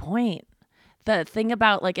such a good point. The thing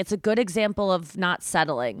about like, it's a good example of not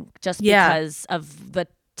settling just because of the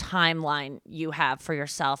timeline you have for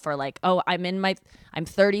yourself, or like, oh, I'm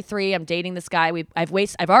 33, I'm dating this guy. I've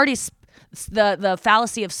already the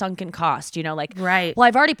fallacy of sunken cost, like, right. Well,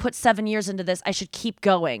 I've already put 7 years into this. I should keep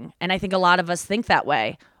going. And I think a lot of us think that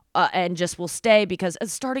way. And just will stay because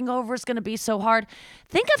starting over is going to be so hard.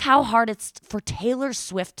 Think of how hard it's for Taylor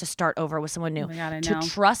Swift to start over with someone new. Oh my God, I to know.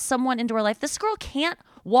 trust someone into her life. This girl can't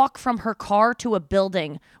walk from her car to a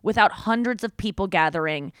building without hundreds of people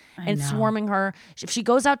gathering and swarming her. If she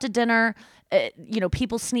goes out to dinner,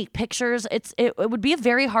 people sneak pictures. It would be a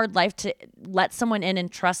very hard life to let someone in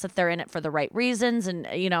and trust that they're in it for the right reasons. And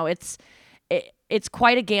it's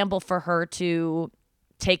quite a gamble for her to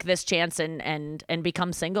take this chance and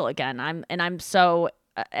become single again. I'm so,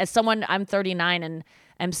 as someone, I'm 39 and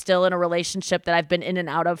I'm still in a relationship that I've been in and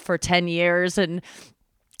out of for 10 years and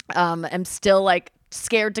I'm still like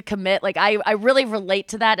scared to commit. Like I really relate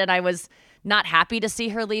to that, and I was not happy to see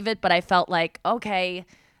her leave it, but I felt like, okay,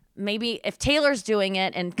 maybe if Taylor's doing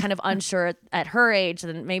it and kind of unsure at her age,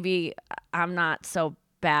 then maybe I'm not so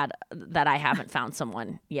bad that I haven't found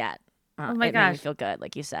someone yet. Oh my it gosh. made me feel good,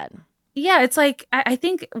 like you said. Yeah, it's like, I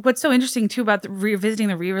think what's so interesting too about revisiting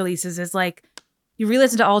the re-releases is like, you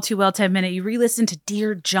re-listen to All Too Well 10 Minute, you re-listen to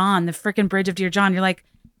Dear John, the frickin' bridge of Dear John. You're like,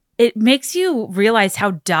 it makes you realize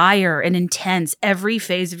how dire and intense every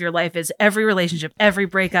phase of your life is, every relationship, every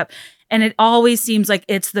breakup. And it always seems like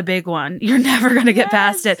it's the big one. You're never going to get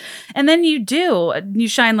past it. And then you do. You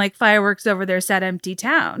shine like fireworks over their sad, empty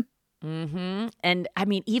town. Mm-hmm. And I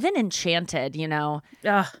mean, even Enchanted,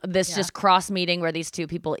 just cross meeting where these two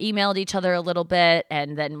people emailed each other a little bit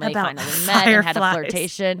and then they finally met and had a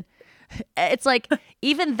flirtation. It's like,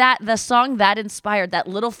 even the song that inspired that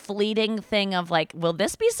little fleeting thing of like, will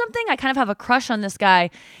this be something? I kind of have a crush on this guy.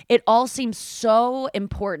 It all seems so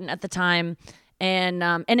important at the time. And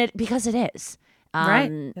because it is.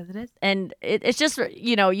 Right. Because it is. And it's just, I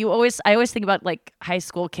always think about like high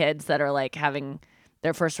school kids that are like having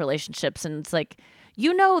their first relationships, and it's like,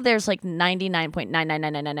 there's like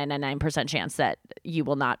 99.9999999% chance that you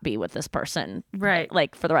will not be with this person, right?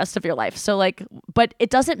 Like for the rest of your life. So like, but it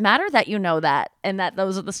doesn't matter that you know that and that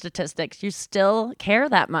those are the statistics. You still care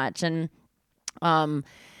that much, and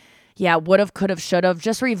would have, could have, should have.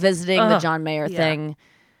 Just revisiting the John Mayer thing,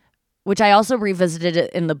 which I also revisited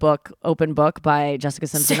it in the book Open Book by Jessica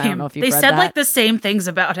Simpson. Same. I don't know if you've read that. They said like the same things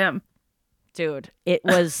about him, dude. It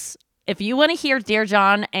was. If you want to hear Dear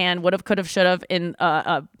John and would have, could have, should have in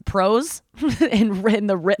prose, in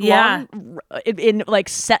the long, in like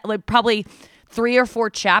set like probably 3 or 4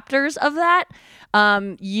 chapters of that,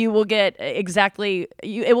 you will get exactly.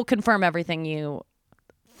 It will confirm everything you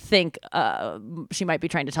think she might be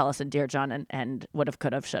trying to tell us in Dear John and would have,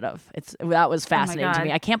 could have, should have. That was fascinating to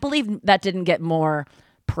me. I can't believe that didn't get more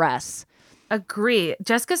press. Agree.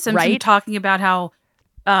 Jessica Simpson talking about how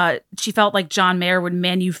she felt like John Mayer would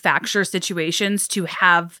manufacture situations to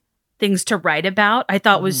have things to write about, I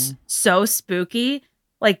thought was so spooky.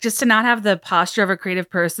 Like, just to not have the posture of a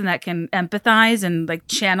creative person that can empathize and like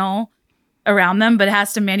channel around them, but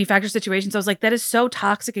has to manufacture situations. I was like, that is so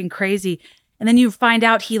toxic and crazy. And then you find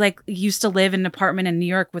out he like used to live in an apartment in New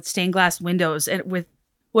York with stained glass windows and with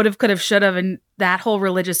would have, could have, should have. And that whole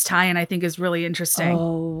religious tie-in, I think, is really interesting.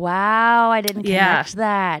 Oh, wow. I didn't connect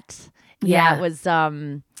that. Yeah, it was,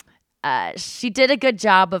 she did a good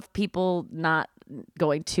job of people not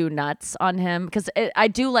going too nuts on him, because I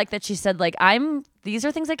do like that she said, like, these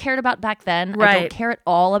are things I cared about back then. I don't care at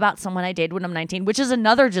all about someone I dated when I'm 19, which is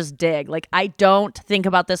another just dig. Like, I don't think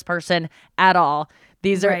about this person at all.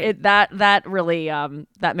 These are that really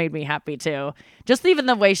that made me happy too. Just even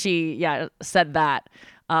the way she said that.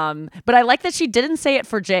 But I like that she didn't say it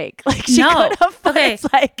for Jake. Like, she could have. Okay.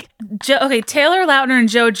 It's like, Taylor Lautner and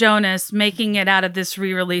Joe Jonas making it out of this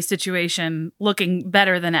re-release situation looking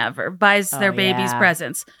better than ever, buys their babies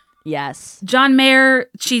presents. Yes. John Mayer,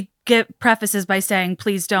 she prefaces by saying,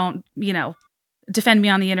 please don't, defend me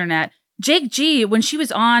on the internet. Jake G, when she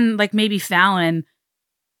was on, like, maybe Fallon,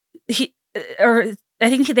 I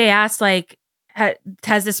think they asked, like,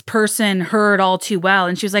 has this person heard all too well?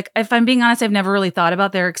 And she was like, if I'm being honest, I've never really thought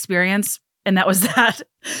about their experience. And that was that.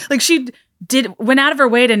 Like, she went out of her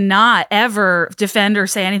way to not ever defend or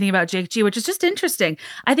say anything about Jake G, which is just interesting.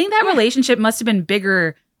 I think that relationship must have been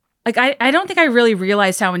bigger. Like, I don't think I really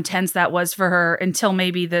realized how intense that was for her until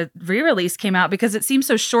maybe the re-release came out, because it seems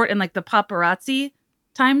so short in, like, the paparazzi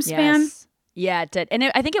time span. Yes. Yeah, it did.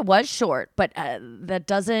 And I think it was short, but that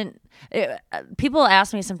doesn't... people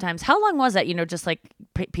ask me sometimes, how long was that? Just like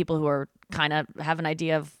people who are kind of have an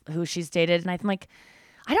idea of who she's dated. And I'm like,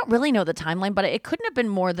 I don't really know the timeline, but it couldn't have been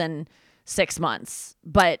more than 6 months.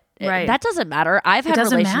 But that doesn't matter. I've had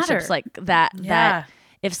relationships like that, that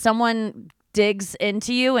if someone digs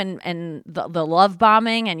into you and the love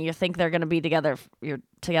bombing, and you think they're going to be together, you're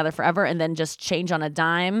together forever, and then just change on a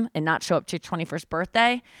dime and not show up to your 21st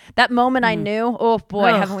birthday. That moment I knew, oh boy,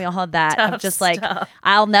 haven't we all had that? I'm just like,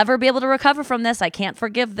 I'll never be able to recover from this. I can't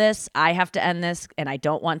forgive this. I have to end this, and I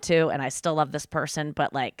don't want to, and I still love this person,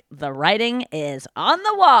 but like, the writing is on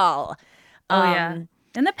the wall. And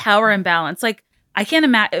the power imbalance. Like, I can't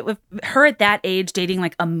imagine with her at that age dating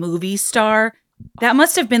like a movie star. That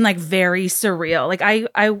must have been like very surreal. Like,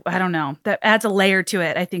 I don't know. That adds a layer to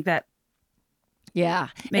it. I think that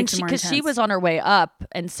makes it more intense. Because she was on her way up,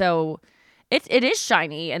 and so it is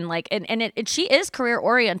shiny, and like, and she is career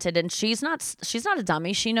oriented, and she's not a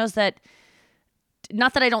dummy. She knows that.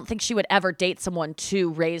 Not that I don't think she would ever date someone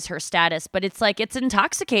to raise her status, but it's like, it's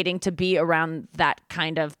intoxicating to be around that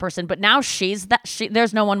kind of person. But now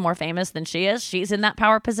there's no one more famous than she is. She's in that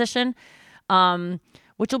power position.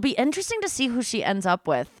 Which will be interesting to see who she ends up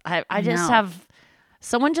with. I just have...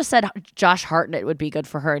 Someone just said Josh Hartnett would be good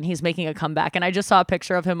for her, and he's making a comeback. And I just saw a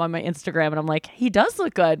picture of him on my Instagram, and I'm like, he does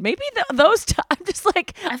look good. Maybe those two... I'm just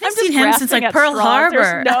like... I've seen him since like Pearl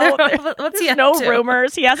Harbor. There's no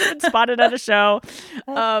rumors. He hasn't been spotted at a show.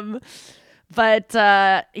 But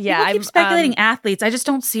yeah... People keep speculating athletes. I just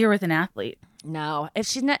don't see her with an athlete. No. If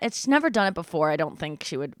she's never done it before, I don't think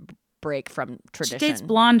she would... break from tradition. She dates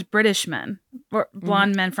blonde British men, or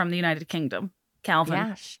blonde men from the United Kingdom.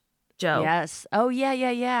 Calvin, Joe. Yes. Oh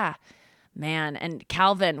yeah. Man, and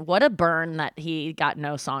Calvin, what a burn that he got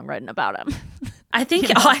no song written about him. I think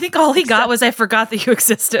all he got was "I forgot that you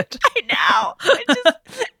existed." I know.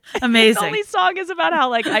 Amazing. His only song is about how,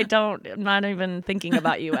 like, I'm not even thinking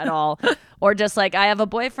about you at all. Or just like, I have a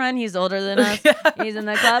boyfriend, he's older than us, he's in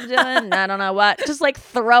the club doing I don't know what. Just like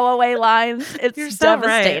throwaway lines. It's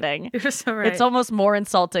devastating. Right. You're so right. It's almost more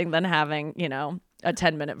insulting than having, a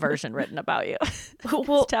 10-minute version written about you.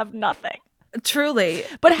 Well, to have nothing. Truly.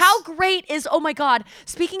 But how great is, oh my God,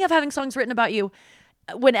 speaking of having songs written about you,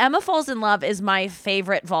 When Emma Falls in Love is my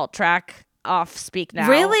favorite vault track off Speak Now.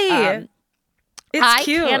 Really? It's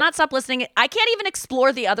cute. I cannot stop listening. I can't even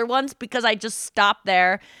explore the other ones because I just stopped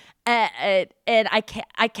there. And I can't,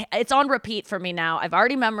 it's on repeat for me now. I've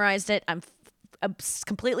already memorized it. I'm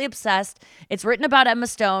completely obsessed. It's written about Emma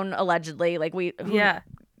Stone, allegedly. Like, I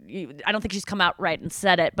don't think she's come out right and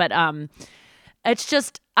said it, but it's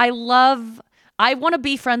just, I want to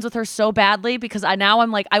be friends with her so badly, because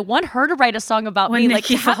I'm like, I want her to write a song about when me.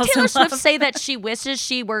 Nikki Like, how falls Taylor in Swift love. say that she wishes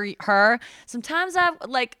she were her. Sometimes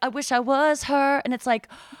I wish I was her. And it's like,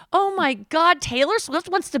 oh my God, Taylor Swift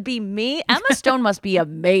wants to be me. Emma Stone must be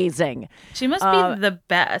amazing. She must be the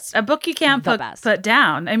best. A book you can't put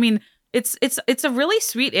down. I mean, it's a really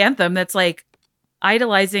sweet anthem that's like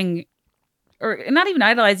idolizing, or not even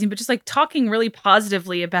idolizing, but just like talking really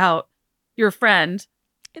positively about your friend.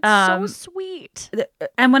 It's so sweet.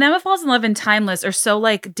 And When Emma Falls in Love and Timeless are so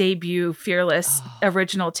like debut, fearless,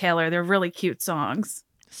 original Taylor. They're really cute songs.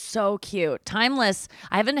 So cute. Timeless.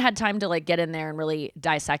 I haven't had time to like get in there and really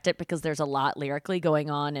dissect it, because there's a lot lyrically going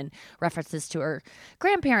on and references to her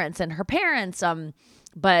grandparents and her parents.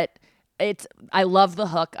 But I love the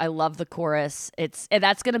hook. I love the chorus.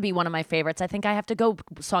 That's going to be one of my favorites. I think I have to go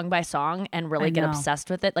song by song and really get obsessed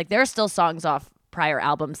with it. Like, there are still songs off prior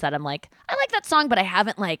albums that I'm like, I like that song, but I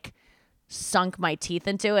haven't like sunk my teeth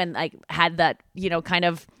into and like had that, kind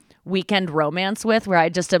of weekend romance with, where I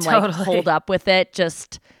just am like holed up with it.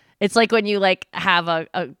 Just, it's like when you like have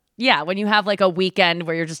when you have like a weekend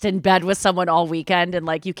where you're just in bed with someone all weekend and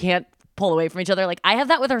like you can't pull away from each other. Like I have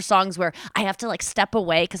that with her songs where I have to like step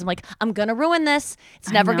away because I'm like, I'm gonna ruin this.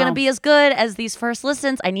 It's never gonna be as good as these first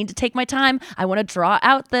listens. I need to take my time. I want to draw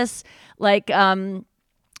out this like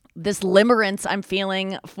this limerence I'm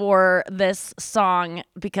feeling for this song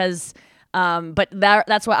because but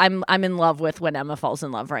that's what I'm in love with when Emma falls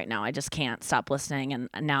in love right now. I just can't stop listening, and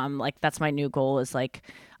now I'm like, that's my new goal is like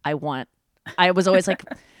I was always like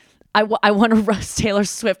I want to roast Taylor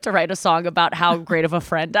Swift to write a song about how great of a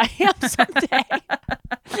friend I am someday.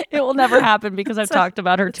 It will never happen because I've talked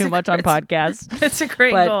about her too much on podcasts. It's a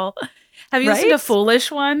great goal. Have you listened to Foolish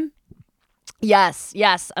One? Yes.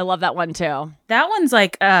 I love that one too. That one's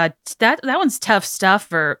like that one's tough stuff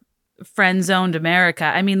for friend-zoned America.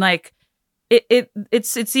 I mean, like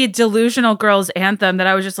it's the delusional girls anthem that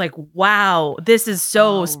I was just like, wow, this is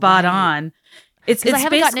so spot on. It's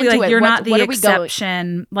basically like you're not the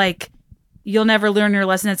exception. Like you'll never learn your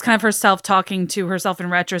lesson. It's kind of her talking to herself in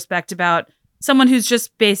retrospect about someone who's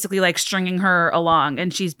just basically like stringing her along,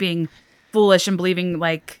 and she's being foolish and believing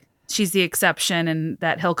like she's the exception and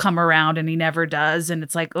that he'll come around, and he never does. And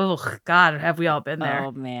it's like, oh God, have we all been there?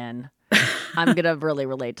 Oh man. I'm gonna really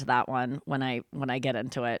relate to that one when I get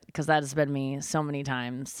into it, because that has been me so many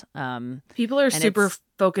times. People are super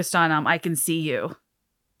focused on I Can See You.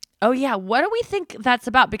 Oh yeah, what do we think that's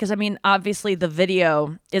about? Because I mean, obviously the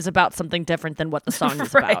video is about something different than what the song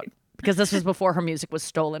is about, because this was before her music was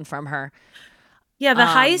stolen from her. Yeah, the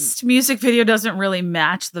heist music video doesn't really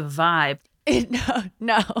match the vibe.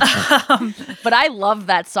 No. But I love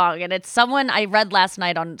that song, and it's someone I read last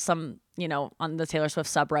night on some, on the Taylor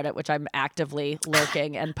Swift subreddit, which I'm actively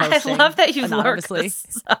lurking and posting. I love that you lurk the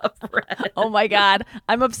subreddit. Oh my God,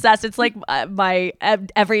 I'm obsessed. It's like my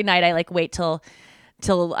every night I like wait till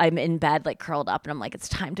I'm in bed, like curled up, and I'm like, it's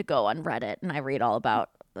time to go on Reddit, and I read all about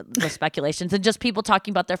the speculations and just people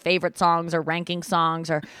talking about their favorite songs or ranking songs,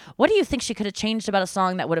 or what do you think she could have changed about a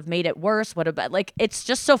song that would have made it worse? What about, like, it's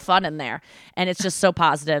just so fun in there, and it's just so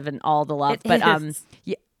positive and all the love. But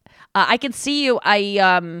yeah, I Can See You.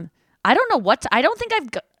 I don't know what I don't think I've.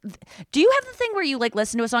 Do you have the thing where you like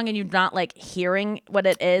listen to a song and you're not like hearing what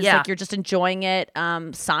it is? Yeah. Like you're just enjoying it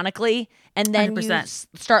sonically, and then 100%.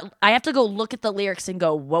 you start. I have to go look at the lyrics and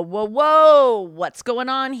go, whoa, what's going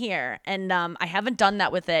on here? And I haven't done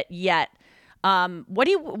that with it yet. What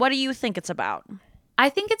do you think it's about? I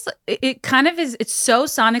think it kind of is. It's so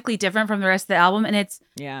sonically different from the rest of the album, and it's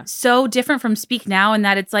so different from Speak Now in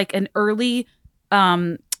that it's like an early,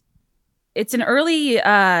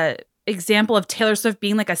 example of Taylor Swift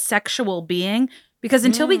being like a sexual being, because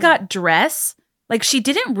until we got Dress, like she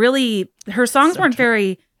didn't really, her songs weren't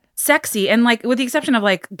very sexy, and like with the exception of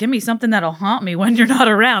like Give Me Something That'll Haunt Me When You're Not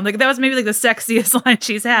Around, like that was maybe like the sexiest line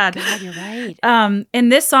she's had. God, you're right.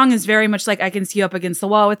 And this song is very much like I can see you up against the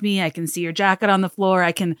wall with me, I can see your jacket on the floor,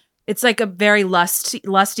 it's like a very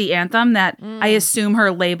lusty anthem that I assume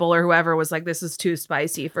her label or whoever was like, this is too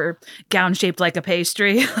spicy for Gown Shaped Like a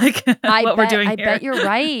Pastry. Like we're doing here. I bet you're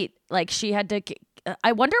right. Like she had to.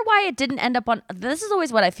 I wonder why it didn't end up on. This is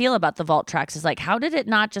always what I feel about the Vault tracks. Is like, how did it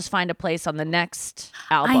not just find a place on the next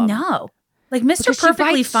album? I know. Like Mr.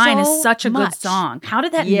 Perfectly Fine is such a good song. How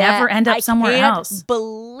did that never end up somewhere else?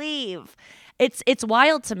 Believe. It's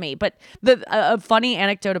wild to me. But a funny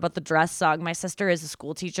anecdote about the Dress song. My sister is a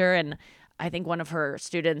school teacher, and I think one of her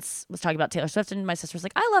students was talking about Taylor Swift, and my sister was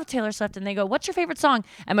like, I love Taylor Swift. And they go, what's your favorite song?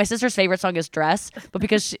 And my sister's favorite song is Dress. But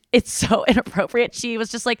because it's so inappropriate, she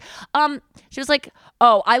was just like, oh,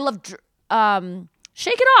 I love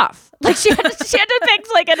Shake It Off. Like she had to pick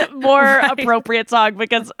like a more appropriate song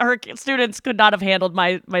because her students could not have handled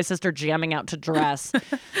my sister jamming out to Dress.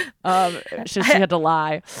 She had to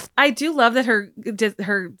lie. I do love that her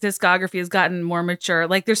discography has gotten more mature.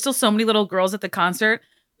 Like there's still so many little girls at the concert,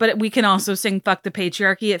 but we can also sing Fuck the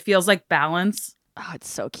Patriarchy. It feels like balance. Oh, it's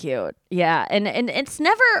so cute. Yeah. And it's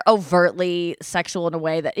never overtly sexual in a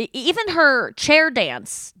way that even her chair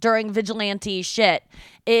dance during vigilante shit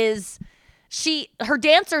is her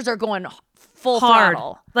dancers are going full hard,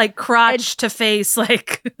 throttle. Like crotch to face.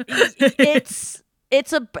 Like it's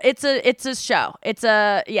a show. It's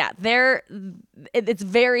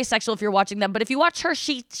very sexual if you're watching them. But if you watch her,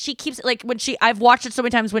 she keeps like I've watched it so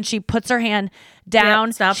many times when she puts her hand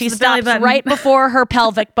down, she stops right before her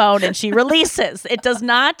pelvic bone and she releases. It does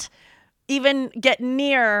not even get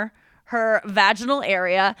near her vaginal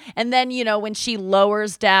area. And then, when she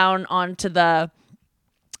lowers down onto the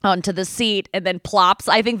onto the seat and then plops.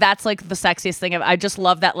 I think that's like the sexiest thing. I just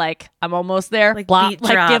love that. Like, I'm almost there. Like Plop, beat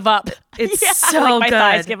like drop. give up. It's yeah, so like my good.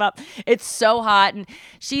 thighs give up. It's so hot. And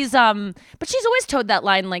she's but she's always towed that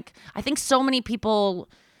line. Like, I think so many people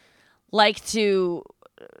like to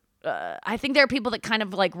I think there are people that kind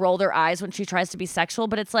of like roll their eyes when she tries to be sexual,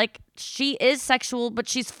 but it's like she is sexual, but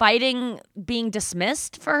she's fighting being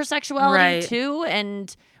dismissed for her sexuality too,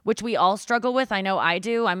 and which we all struggle with. I know I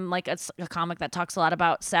do. I'm like a comic that talks a lot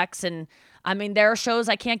about sex, and I mean, there are shows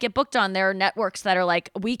I can't get booked on. There are networks that are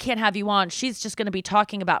like, we can't have you on. She's just going to be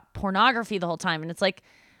talking about pornography the whole time, and it's like,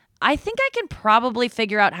 I think I can probably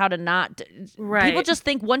figure out how to not. People just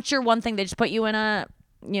think once you're one thing, they just put you in a,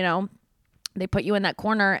 they put you in that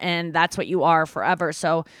corner and that's what you are forever.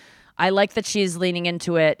 So I like that she's leaning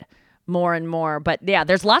into it more and more. But yeah,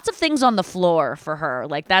 there's lots of things on the floor for her.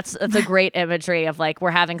 Like that's a great imagery of like,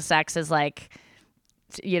 we're having sex is like,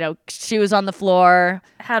 shoes on the floor.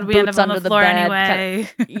 How did we end up on the floor bed. anyway?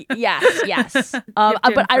 Yes.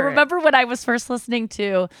 But I remember when I was first listening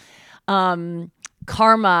to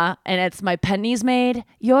Karma, and it's my pennies made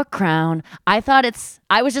your crown. I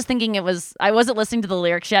was just thinking I wasn't listening to the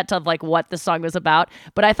lyrics yet to like what the song was about,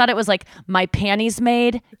 but I thought it was like my panties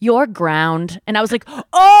made your ground. And I was like,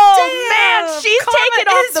 oh man, she's taking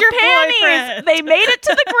off the panties. They made it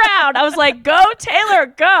to the ground. I was like, go Taylor,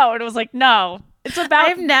 go. And it was like, no. It's about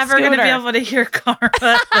I'm never going to be able to hear Karma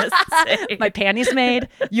say. My panties made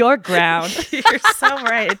your ground. You're so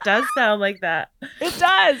right. It does sound like that. It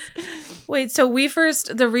does. Wait, so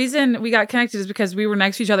the reason we got connected is because we were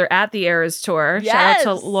next to each other at the Eras tour. Yes. Shout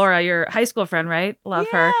out to Laura, your high school friend, right? Love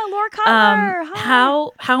her. Yeah, Laura Cutler. Hi.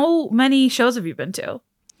 How many shows have you been to?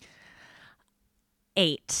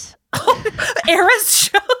 8. Eras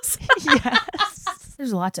shows? Yes.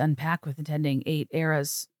 There's a lot to unpack with attending 8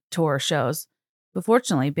 Eras tour shows. But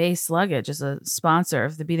fortunately, Base Luggage is a sponsor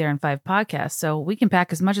of the Be There in 5 podcast, so we can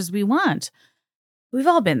pack as much as we want. We've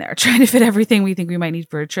all been there, trying to fit everything we think we might need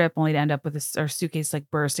for a trip, only to end up with our suitcase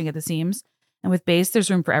like bursting at the seams. And with Base,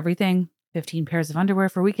 there's room for everything. 15 pairs of underwear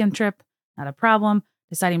for a weekend trip, not a problem.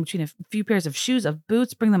 Deciding between a few pairs of shoes, of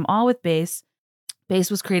boots, bring them all with Base.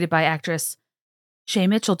 Base was created by actress Shay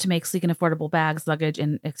Mitchell to make sleek and affordable bags, luggage,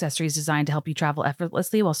 and accessories designed to help you travel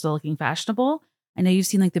effortlessly while still looking fashionable. I know you've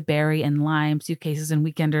seen like the berry and lime suitcases and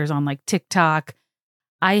weekenders on like TikTok.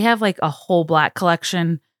 I have like a whole black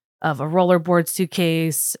collection of a rollerboard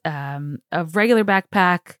suitcase, a regular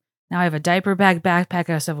backpack. Now I have a diaper backpack.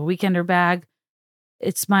 I also have a weekender bag.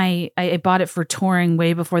 I bought it for touring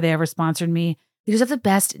way before they ever sponsored me. They just have the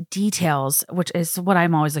best details, which is what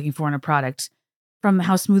I'm always looking for in a product. From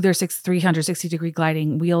how smooth their 360-degree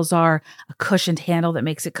gliding wheels are, a cushioned handle that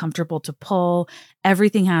makes it comfortable to pull.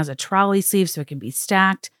 Everything has a trolley sleeve so it can be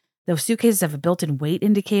stacked. Those suitcases have a built-in weight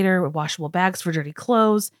indicator, washable bags for dirty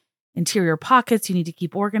clothes, interior pockets you need to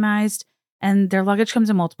keep organized, and their luggage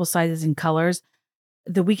comes in multiple sizes and colors.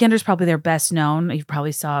 The Weekender's probably their best known. You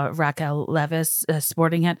probably saw Raquel Leviss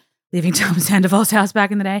sporting it, leaving Tom Sandoval's house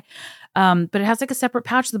back in the day. But it has like a separate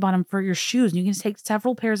pouch at the bottom for your shoes, and you can just take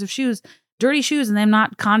several pairs of shoes, dirty shoes, and then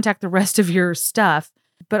not contact the rest of your stuff.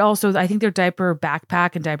 But also, I think their diaper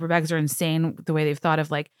backpack and diaper bags are insane the way they've thought of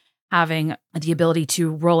like having the ability to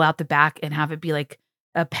roll out the back and have it be like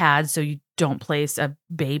a pad so you don't place a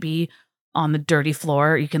baby on the dirty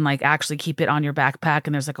floor. You can like actually keep it on your backpack,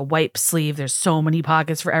 and there's like a wipe sleeve. There's so many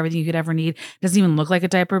pockets for everything you could ever need. It doesn't even look like a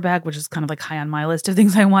diaper bag, which is kind of like high on my list of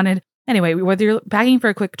things I wanted. Anyway, whether you're packing for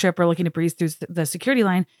a quick trip or looking to breeze through the security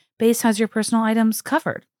line, Base has your personal items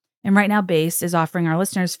covered. And right now, Base is offering our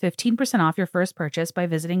listeners 15% off your first purchase by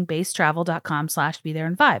visiting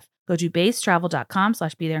basetravel.com/BeThereIn5. Go to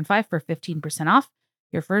basetravel.com/BeThereIn5 for 15% off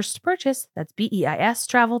your first purchase. That's BEIS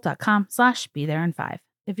travel.com/BeThereIn5.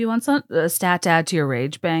 If you want a stat to add to your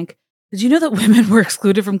rage bank, did you know that women were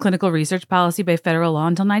excluded from clinical research policy by federal law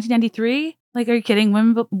until 1993? Like, are you kidding?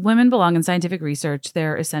 Women belong in scientific research.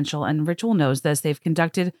 They're essential, and Ritual knows this. They've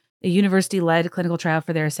conducted a university-led clinical trial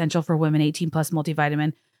for their Essential for Women 18 Plus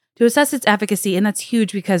multivitamin to assess its efficacy. And that's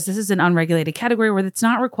huge because this is an unregulated category where it's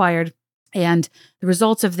not required. And the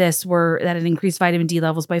results of this were that it increased vitamin D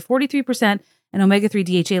levels by 43% and omega-3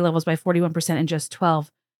 DHA levels by 41% in just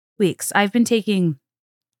 12 weeks. I've been taking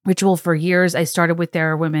Ritual for years. I started with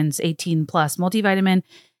their women's 18 plus multivitamin.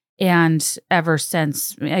 And ever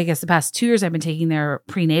since, I guess the past 2 years, I've been taking their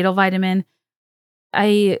prenatal vitamin.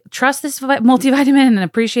 I trust this multivitamin and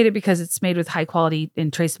appreciate it because it's made with high quality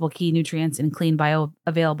and traceable key nutrients in clean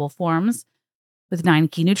bioavailable forms with 9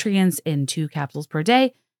 key nutrients in 2 capsules per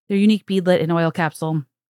day. Their unique beadlet and oil capsule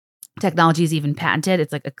technology is even patented.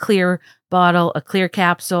 It's like a clear bottle, a clear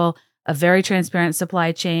capsule, a very transparent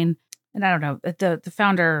supply chain. and I don't know, the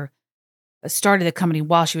founder started the company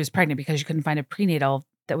while she was pregnant because she couldn't find a prenatal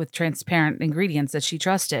that with transparent ingredients that she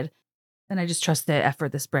trusted. And I just trust the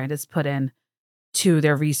effort this brand has put in to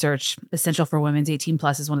their research. Essential for Women's 18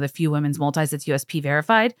 Plus is one of the few women's multis that's USP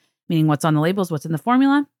verified, meaning what's on the labels, what's in the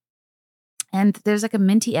formula. And there's like a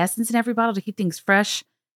minty essence in every bottle to keep things fresh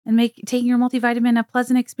and make taking your multivitamin a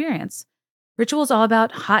pleasant experience. Ritual is all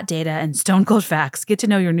about hot data and stone cold facts. Get to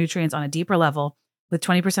know your nutrients on a deeper level with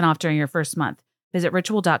 20% off during your first month. Visit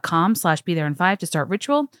ritual.com/BeThereIn5 to start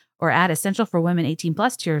Ritual or add Essential for Women 18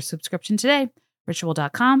 Plus to your subscription today.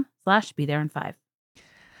 Ritual.com/BeThereIn5.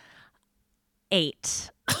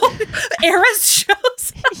 8. Eras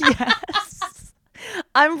shows. Yes.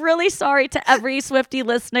 I'm really sorry to every Swiftie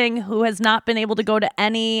listening who has not been able to go to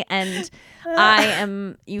any, and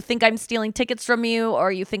you think I'm stealing tickets from you,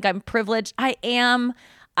 or you think I'm privileged. I am.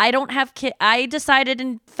 I don't have kids. I decided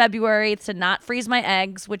in February to not freeze my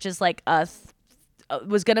eggs, which is like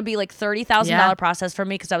was going to be like $30,000 process for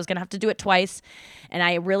me because I was going to have to do it twice. And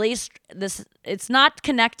I really, it's not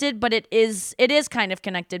connected, but it is kind of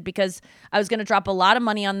connected because I was going to drop a lot of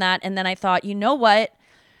money on that. And then I thought, you know what?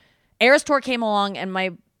 Eras Tour came along, and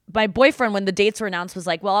my boyfriend, when the dates were announced, was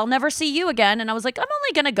like, well, I'll never see you again. And I was like, I'm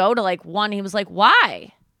only going to go to like one. He was like,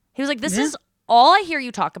 why? He was like, this is all I hear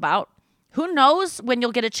you talk about. Who knows when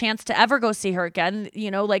you'll get a chance to ever go see her again? You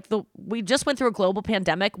know, like we just went through a global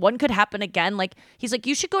pandemic. One could happen again. Like, he's like,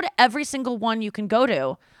 you should go to every single one you can go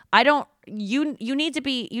to. You need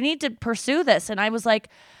to pursue this. And I was like,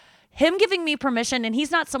 him giving me permission, and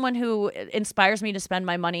he's not someone who inspires me to spend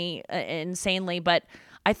my money insanely, but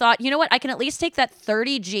I thought, you know what? I can at least take that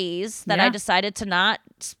 30 G's that I decided to not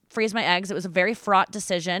freeze my eggs. It was a very fraught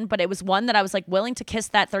decision, but it was one that I was like willing to kiss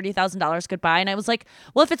that $30,000 goodbye. And I was like,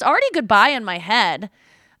 well, if it's already goodbye in my head,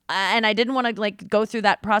 and I didn't want to like go through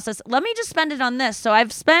that process, let me just spend it on this. So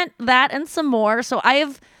I've spent that and some more. So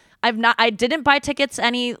I didn't buy tickets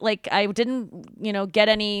I didn't, get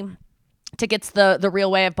any tickets the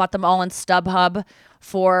real way. I've bought them all on StubHub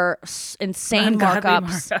for insane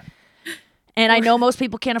markups. And I know most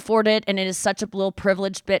people can't afford it, and it is such a little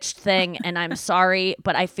privileged bitch thing, and I'm sorry,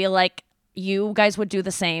 but I feel like you guys would do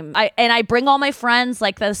the same. I bring all my friends.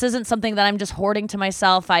 Like, this isn't something that I'm just hoarding to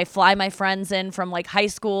myself. I fly my friends in from like high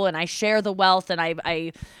school, and I share the wealth, and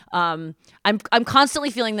I'm constantly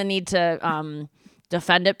feeling the need to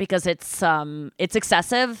defend it because it's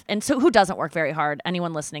excessive. And so who doesn't work very hard?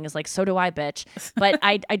 Anyone listening is like, so do I, bitch. But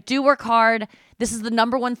I do work hard. This is the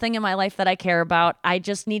number one thing in my life that I care about. I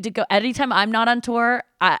just need to go. Anytime I'm not on tour,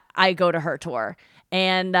 I go to her tour.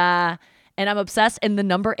 And I'm obsessed. And the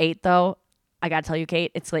number 8, though, I got to tell you,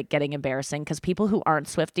 Kate, it's like getting embarrassing because people who aren't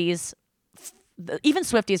Swifties, even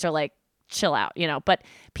Swifties are like, chill out, but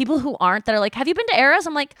people who aren't, that are like, have you been to Eras?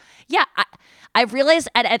 I'm like, yeah. I've realized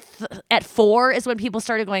at 4 is when people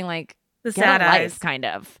started going like, the get sad a eyes. life, kind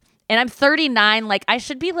of. And I'm 39. Like, I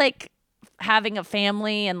should be like having a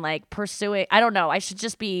family and like pursuing, I don't know. I should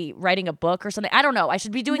just be writing a book or something. I don't know. I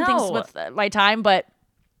should be doing things with my time, but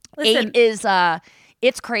Listen. 8 is,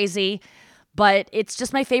 it's crazy, but it's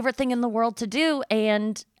just my favorite thing in the world to do.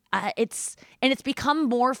 And it's become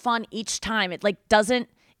more fun each time. It like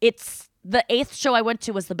the 8th show I went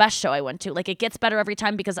to was the best show I went to. Like, it gets better every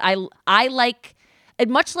time because I like,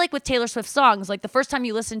 and much like with Taylor Swift songs, like the first time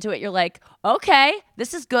you listen to it, you're like, okay,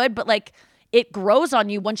 this is good. But like, it grows on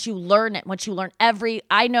you once you learn it. Once you learn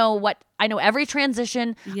I know every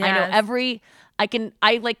transition. Yes.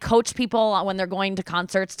 I like coach people when they're going to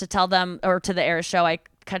concerts to tell them, or to the Eras show, I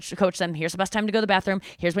coach them, here's the best time to go to the bathroom,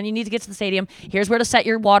 here's when you need to get to the stadium, here's where to set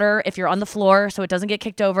your water if you're on the floor so it doesn't get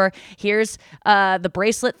kicked over, here's the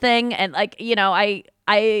bracelet thing. And like, I'm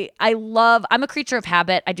a creature of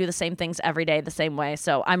habit. I do the same things every day the same way.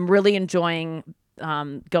 So I'm really enjoying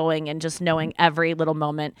going and just knowing every little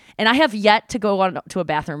moment. And I have yet to go on to a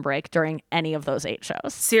bathroom break during any of those 8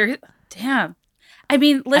 shows. Serious? Damn. I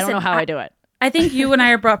mean, listen. I don't know how I do it. I think you and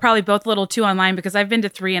I are probably both a little too online because I've been to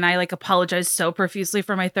 3 and I like apologize so profusely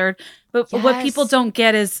for my 3rd. But what people don't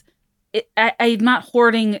get is I'm not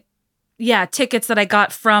hoarding, tickets that I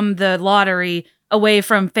got from the lottery away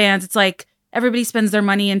from fans. It's like everybody spends their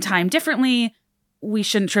money and time differently. We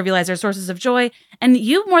shouldn't trivialize our sources of joy. And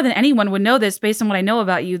you more than anyone would know this based on what I know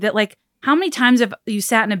about you, that like how many times have you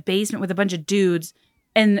sat in a basement with a bunch of dudes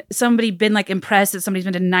and somebody been like impressed that somebody's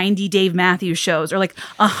been to 90 Dave Matthews shows or like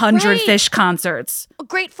 100 Fish concerts.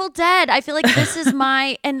 Grateful Dead. I feel like this is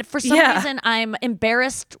and for some reason I'm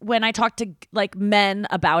embarrassed when I talk to like men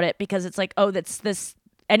about it because it's like, oh, that's this,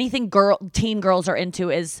 anything teen girls are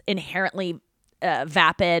into is inherently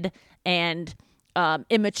vapid and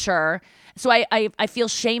immature. So I feel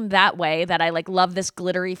shame that way, that I like love this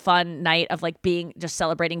glittery fun night of like being just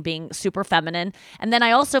celebrating being super feminine. And then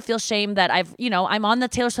I also feel shame that I'm on the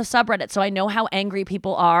Taylor Swift subreddit, so I know how angry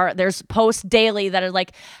people are. There's posts daily that are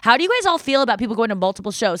like, how do you guys all feel about people going to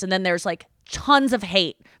multiple shows? And then there's like tons of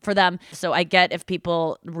hate for them. So I get if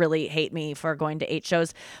people really hate me for going to 8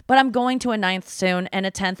 shows, but I'm going to a 9th soon and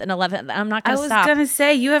a 10th and 11th. I'm not going to stop. I was going to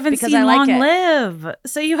say, you haven't because seen I like Long it. Live,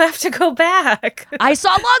 so you have to go back. I saw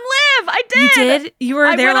Long Live. I did. You did? You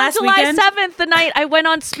were there last weekend? I went on July 7th, the night I went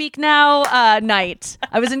on Speak Now night.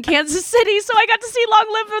 I was in Kansas City, so I got to see Long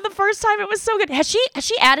Live for the first time. It was so good. Has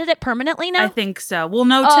she added it permanently now? I think so. We'll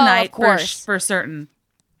know tonight of course. for certain.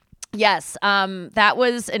 Yes, that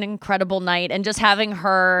was an incredible night, and just having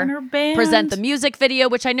her band. present the music video,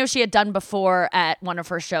 which I know she had done before at one of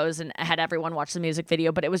her shows and had everyone watch the music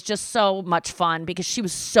video, but it was just so much fun because she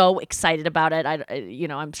was so excited about it.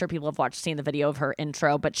 I'm sure people have seen the video of her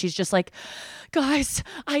intro, but she's just like, guys,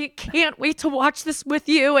 I can't wait to watch this with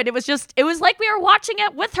you. And it was like we were watching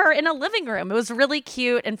it with her in a living room. It was really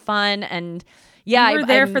cute and fun. And yeah, you were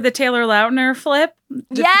there for the Taylor Lautner flip.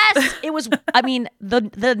 Yes, it was. I mean,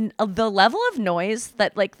 the level of noise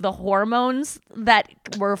that like the hormones that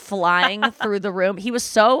were flying through the room. He was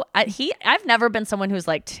so. I've never been someone who's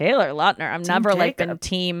like Taylor Lautner. I've never like been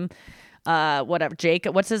team, whatever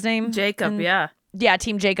Jacob. What's his name? Jacob. Yeah. Yeah,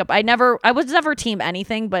 Team Jacob. I was never team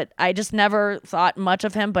anything, but I just never thought much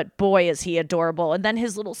of him. But boy, is he adorable. And then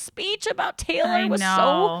his little speech about Taylor was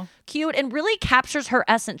so cute and really captures her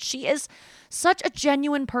essence. She is such a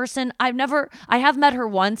genuine person. I have met her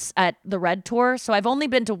once at the Red Tour. So I've only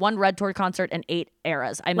been to one Red Tour concert and 8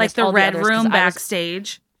 eras. I missed the all Red others Room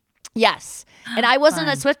backstage. Yes. And I wasn't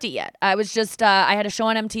a Swiftie yet. I was just, I had a show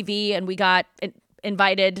on MTV and we got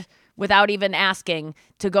invited without even asking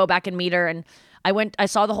to go back and meet her. And I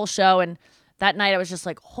saw the whole show, and that night I was just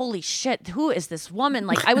like, holy shit, who is this woman?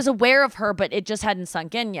 Like, I was aware of her, but it just hadn't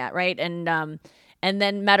sunk in yet, right? And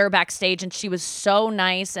then met her backstage, and she was so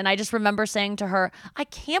nice. And I just remember saying to her, I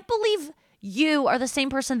can't believe you are the same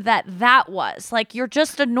person that was. Like, you're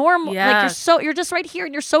just a normal, like, you're just right here,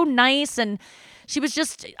 and you're so nice. And she was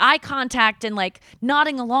just eye contact and like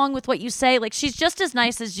nodding along with what you say. Like, she's just as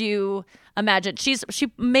nice as you imagine. She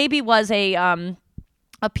maybe was a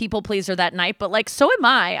people pleaser that night, but like, so am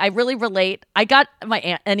I. I really relate. I got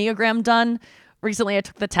my Enneagram done recently. I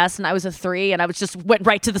took the test and I was a 3, and I went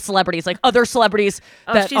right to the celebrities, like other celebrities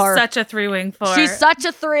she's such a 3-wing 4. She's such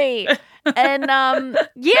a 3. And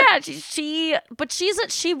yeah, she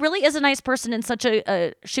really is a nice person, and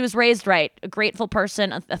she was raised right, a grateful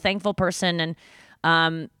person, a thankful person.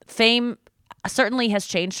 And fame certainly has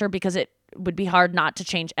changed her, because it would be hard not to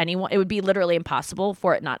change anyone. It would be literally impossible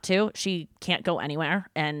for it not to. She can't go anywhere.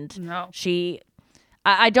 And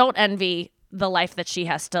I don't envy the life that she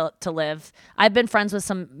has to live. I've been friends with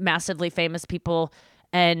some massively famous people,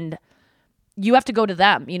 and you have to go to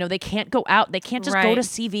them. They can't go out. They can't just go to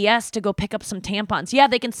CVS to go pick up some tampons. Yeah,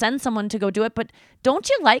 they can send someone to go do it, but don't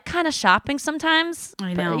you like kind of shopping sometimes?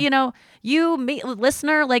 I know.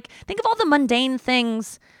 Listener, like, think of all the mundane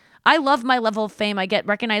things. I love my level of fame. I get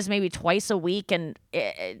recognized maybe twice a week, and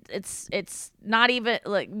it's not even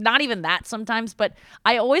that sometimes. But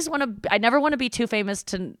I never want to be too famous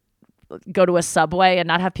to go to a Subway and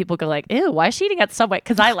not have people go like, ew, why is she eating at Subway?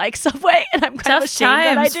 Because I like Subway, and I'm kind of ashamed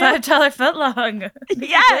that I do. $5 footlong.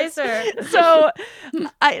 Yes. So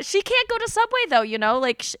she can't go to Subway though,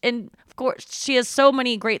 like, and of course she has so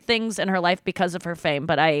many great things in her life because of her fame.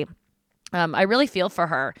 But I really feel for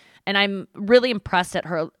her, and I'm really impressed at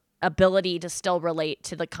her ability to still relate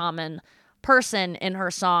to the common person in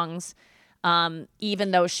her songs,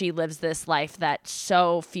 even though she lives this life that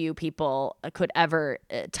so few people could ever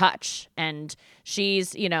touch. And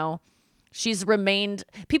she's remained,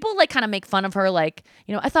 people like kind of make fun of her, like,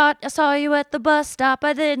 I thought I saw you at the bus stop,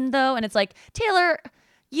 I didn't though. And it's like, Taylor,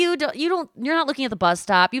 you're not looking at the bus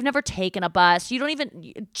stop. You've never taken a bus.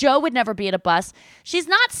 Joe would never be at a bus. She's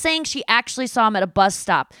not saying she actually saw him at a bus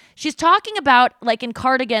stop. She's talking about, like in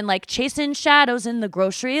Cardigan, like chasing shadows in the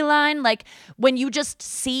grocery line. Like when you just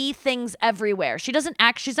see things everywhere.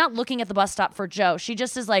 She's not looking at the bus stop for Joe. She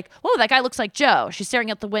just is like, whoa, that guy looks like Joe. She's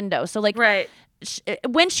staring out the window. So like, right.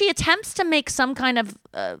 When she attempts to make some kind of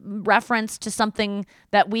reference to something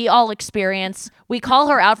that we all experience, we call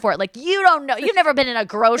her out for it. Like, you don't know. You've never been in a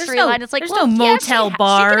grocery line. It's like, there's no motel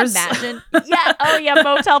bars. She can imagine. Yeah. Oh, yeah.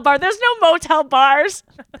 Motel bar. There's no motel bars.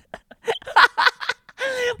 But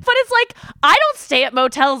it's like, I don't stay at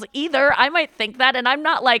motels either. I might think that. And I'm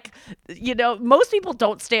not like, most people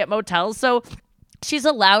don't stay at motels. So she's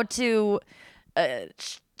allowed to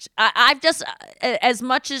I've just, as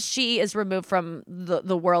much as she is removed from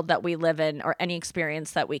the world that we live in or any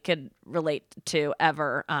experience that we could relate to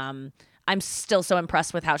ever, I'm still so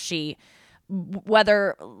impressed with how she,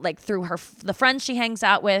 whether like through the friends she hangs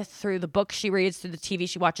out with, through the books she reads, through the TV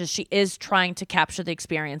she watches, she is trying to capture the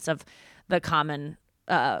experience of the common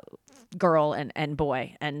girl and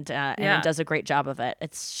boy, and it does a great job of it.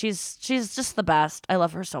 She's just the best. I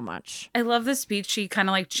love her so much. I love the speech. She kind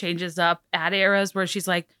of like changes up at eras where she's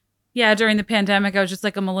like, yeah, during the pandemic, I was just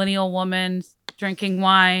like a millennial woman drinking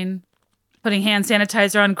wine, putting hand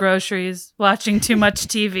sanitizer on groceries, watching too much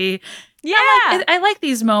TV. Yeah. I like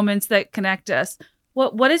these moments that connect us.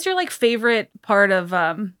 What is your like favorite part of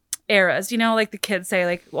eras? You know, like the kids say,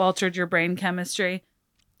 like altered your brain chemistry.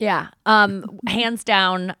 Yeah. Hands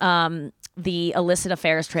down, the illicit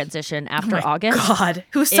affairs transition after August. God,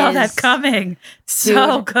 who saw that coming?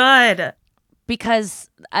 So good. Because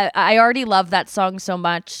I already love that song so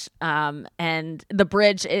much. And the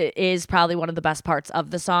bridge is probably one of the best parts of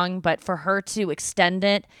the song. But for her to extend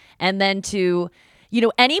it and then to, you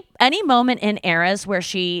know, any moment in eras where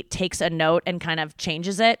she takes a note and kind of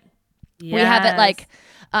changes it. Yes. We have it like,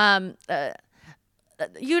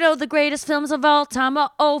 you know, the greatest films of all time are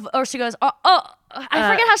over. Or she goes, I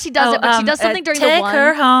forget how she does it, but she does something during the one. Take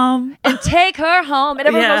her home. And take her home. And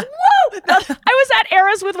everyone goes, whoa. I was at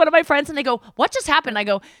eras with one of my friends and they go, what just happened? I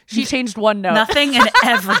go, she changed one note. Nothing and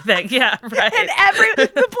everything. Yeah, right. And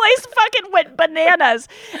the place fucking went bananas.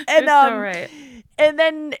 And You're so right. And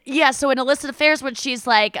then, so in illicit affairs, when she's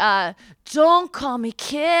like, don't call me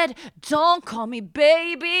kid, don't call me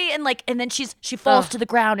baby. And like, and then she falls to the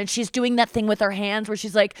ground and she's doing that thing with her hands where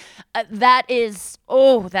she's like, that's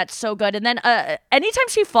so good. And then anytime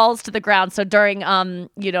she falls to the ground, so during,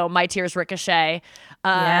 My Tears Ricochet,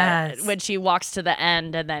 when she walks to the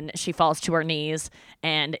end and then she falls to her knees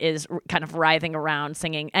and is kind of writhing around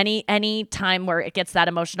singing any time where it gets that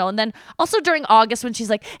emotional. And then also during August when she's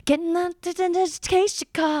like, getting the education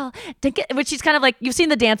call, when she's kind of like, you've seen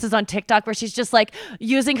the dances on TikTok where she's just like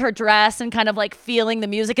using her dress and kind of like feeling the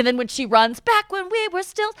music. And then when she runs back when we were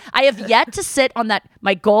still, I have yet to sit on that.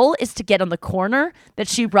 My goal is to get on the corner that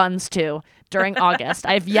she runs to during August.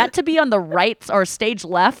 I have yet to be on the right or stage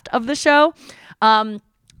left of the show.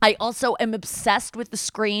 I also am obsessed with the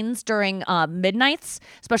screens during midnights,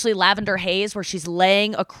 especially Lavender Haze, where she's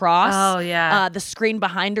laying across the screen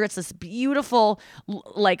behind her. It's this beautiful,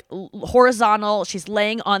 like horizontal. She's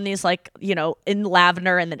laying on these, like, you know, in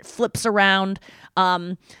lavender, and then it flips around.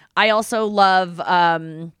 I also love,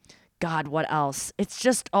 God, what else? It's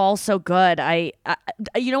just all so good. I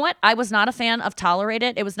you know what? I was not a fan of Tolerate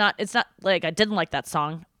It. It's not like I didn't like that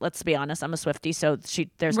song. Let's be honest. I'm a Swiftie, so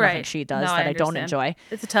there's nothing she does that I don't enjoy.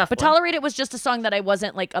 It's a tough But one. Tolerate It was just a song that I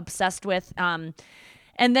wasn't like obsessed with. And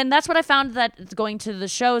then that's what I found that going to the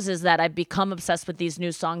shows is that I've become obsessed with these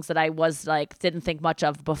new songs that I was like, didn't think much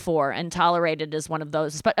of before. And Tolerated is one of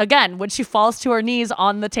those. But again, when she falls to her knees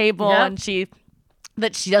on the table and she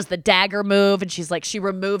does the dagger move and she's like, she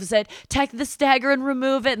removes it, take this dagger and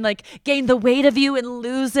remove it and like gain the weight of you and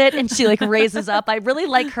lose it. And she like raises up. I really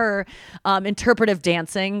like her interpretive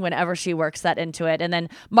dancing whenever she works that into it. And then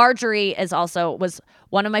Marjorie was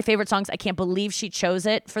one of my favorite songs. I can't believe she chose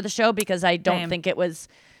it for the show because I don't think it was,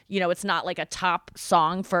 you know, it's not like a top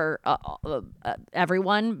song for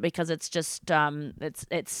everyone because it's just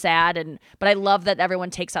it's sad but I love that everyone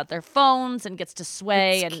takes out their phones and gets to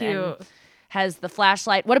sway and has the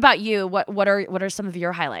flashlight. What about you? What are some of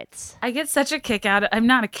your highlights? I get such a kick out of I'm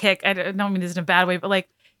not a kick. I don't mean this in a bad way, but like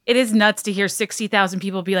it is nuts to hear 60,000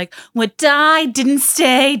 people be like, what died didn't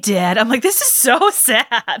stay dead. I'm like, this is so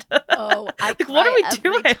sad. Oh, like, what are we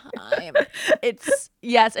doing? Time.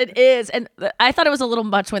 Yes, it is. And I thought it was a little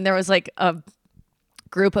much when there was like a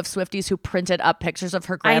group of Swifties who printed up pictures of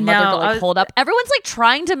her grandmother to like hold up. Everyone's like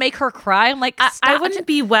trying to make her cry. I'm like, I wouldn't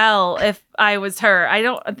be well if I was her.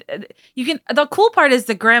 The cool part is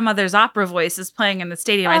the grandmother's opera voice is playing in the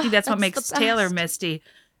stadium. I think that's what makes Taylor misty.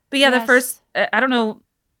 But yeah, the first, I don't know.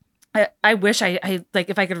 I wish I like,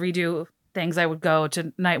 if I could redo things, I would go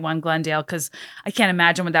to night one Glendale because I can't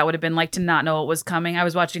imagine what that would have been like to not know what was coming. I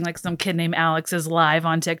was watching like some kid named Alex's live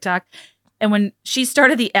on TikTok. And when she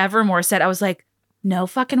started the Evermore set, I was like, no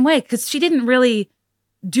fucking way. Because she didn't really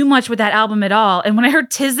do much with that album at all. And when I heard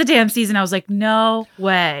 'Tis the Damn Season, I was like, no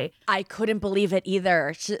way. I couldn't believe it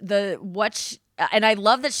either. and I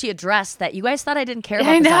love that she addressed that. You guys thought I didn't care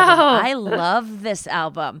about I this album. know. I love this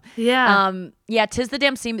album. Yeah. Yeah, "'Tis the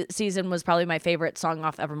Damn Season" was probably my favorite song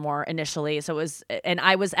off Evermore initially. So it was, and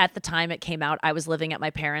I was at the time it came out, I was living at my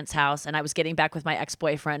parents' house, and I was getting back with my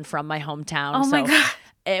ex-boyfriend from my hometown. Oh my God.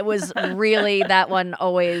 It was really, that one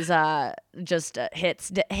always just hits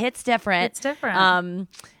different. It's different.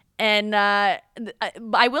 And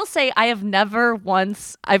I will say I have never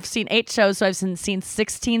once, I've seen 8 shows, so I've seen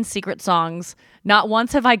 16 secret songs. Not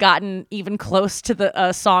once have I gotten even close to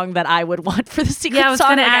the song that I would want for the secret song. Yeah, I was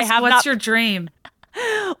going to ask, what's your dream?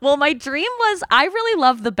 Well, my dream was, I really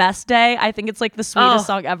love "The Best Day." I think it's like the sweetest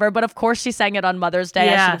song ever. But of course, she sang it on Mother's Day.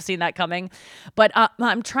 I should have seen that coming. But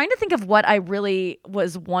I'm trying to think of what I really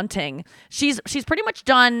was wanting. She's pretty much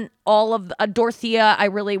done all of Dorothea. I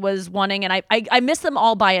really was wanting, and I miss them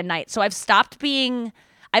all by a night. So I've stopped having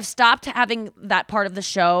that part of the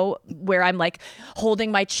show where I'm like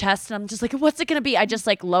holding my chest and I'm just like, what's it going to be? I just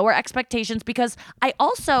like lower expectations, because I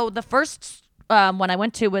also, the first one I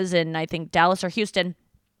went to was in, I think, Dallas or Houston,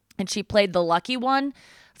 and she played the Lucky One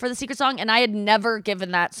for the secret song, and I had never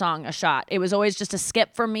given that song a shot. It was always just a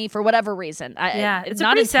skip for me for whatever reason. It's a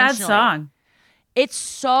pretty sad song. It's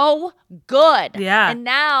so good. Yeah. And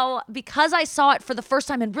now, because I saw it for the first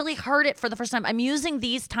time and really heard it for the first time, I'm using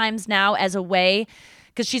these times now as a way,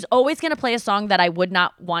 because she's always going to play a song that I would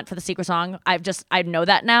not want for the secret song. I know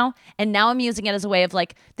that now. And now I'm using it as a way of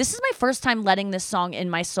like, this is my first time letting this song in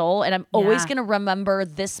my soul. And I'm always going to remember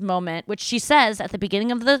this moment, which she says at the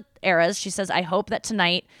beginning of the Eras. She says, I hope that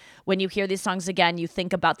tonight, when you hear these songs again, you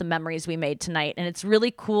think about the memories we made tonight. And it's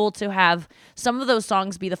really cool to have some of those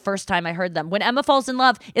songs be the first time I heard them. When Emma Falls in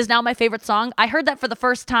Love is now my favorite song, I heard that for the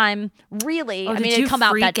first time, really. Oh, I mean, it come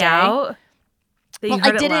out that day. Out?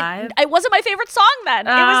 I didn't. It wasn't my favorate song then.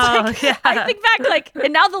 It was like, I think back, like,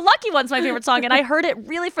 and now the Lucky One's my favorite song, and I heard it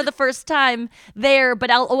really for the first time there.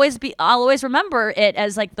 But I'll always remember it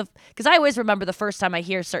as like because I always remember the first time I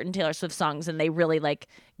hear certain Taylor Swift songs, and they really like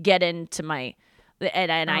get into my,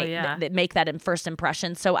 they make that first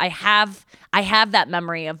impression. So I have that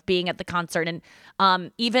memory of being at the concert,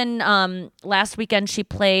 and even last weekend she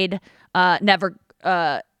played Never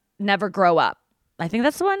Grow Up. I think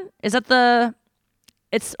that's the one. Is that the?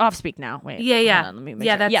 It's off speak now. Wait. Yeah. Let me make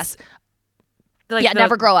sure. Yes. Like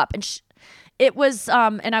Never Grow Up. And it was,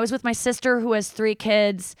 and I was with my sister who has 3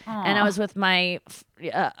 kids. Aww. And I was with my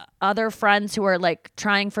other friends who are like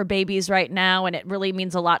trying for babies right now. And it really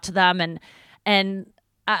means a lot to them. And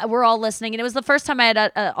we're all listening. And it was the first time I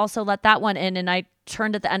had also let that one in. And I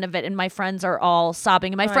turned at the end of it, and my friends are all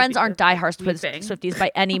sobbing. And my friends aren't diehard Swifties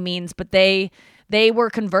by any means, but they were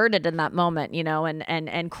converted in that moment, you know,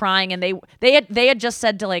 and crying, and they had just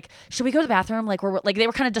said to like, should we go to the bathroom? Like they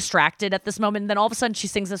were kind of distracted at this moment, and then all of a sudden she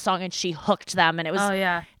sings this song and she hooked them, and it was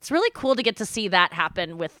it's really cool to get to see that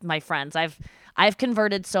happen with my friends. I've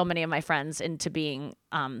converted so many of my friends into being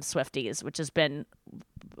Swifties, which has been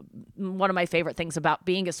one of my favorite things about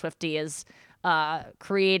being a Swiftie is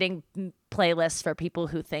creating playlists for people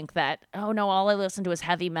who think that, oh no, all I listen to is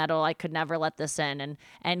heavy metal, I could never let this in,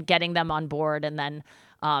 and getting them on board, and then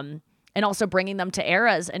and also bringing them to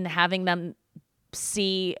Eras and having them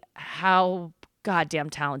see how goddamn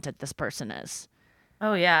talented this person is.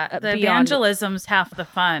 Oh yeah, the evangelism's half the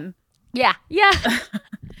fun. Yeah.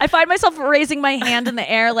 I find myself raising my hand in the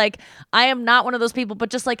air, like I am not one of those people, but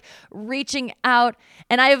just like reaching out.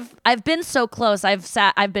 And I've been so close.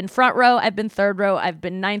 I've been front row, I've been third row, I've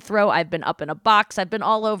been ninth row, I've been up in a box, I've been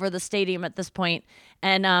all over the stadium at this point.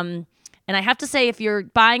 And I have to say, if you're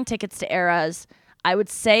buying tickets to Eras, I would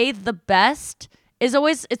say the best is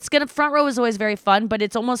always, front row is always very fun, but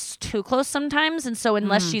it's almost too close sometimes. And so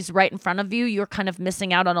unless she's right in front of you, you're kind of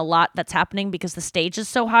missing out on a lot that's happening because the stage is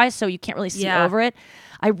so high, so you can't really see over it.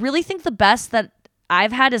 I really think the best that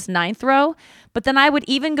I've had is ninth row, but then I would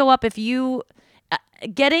even go up if you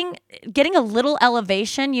getting a little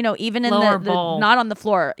elevation, you know, even in the not on the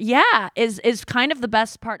floor. Yeah, is kind of the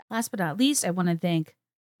best part. Last but not least, I want to thank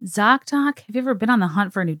ZocDoc. Have you ever been on the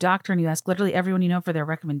hunt for a new doctor and you ask literally everyone you know for their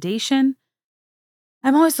recommendation?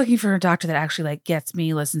 I'm always looking for a doctor that actually like gets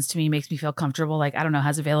me, listens to me, makes me feel comfortable. Like, I don't know,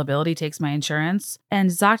 has availability, takes my insurance. And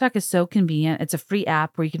ZocDoc is so convenient. It's a free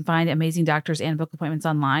app where you can find amazing doctors and book appointments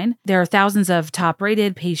online. There are thousands of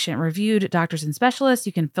top-rated, patient-reviewed doctors and specialists.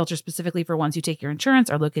 You can filter specifically for ones who take your insurance,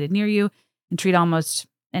 are located near you, and treat almost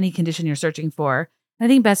any condition you're searching for. And I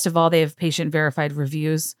think best of all, they have patient-verified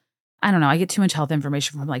reviews. I don't know, I get too much health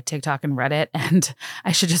information from like TikTok and Reddit, and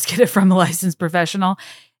I should just get it from a licensed professional.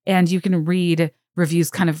 And you can read reviews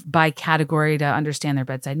kind of by category to understand their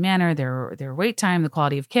bedside manner, their wait time, the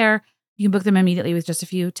quality of care. You can book them immediately with just a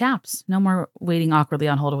few taps. No more waiting awkwardly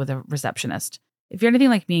on hold with a receptionist. if you're anything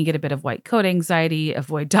like me and get a bit of white coat anxiety,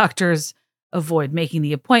 avoid doctors, avoid making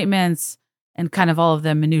the appointments, and kind of all of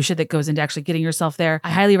the minutia that goes into actually getting yourself there,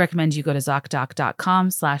 I highly recommend you go to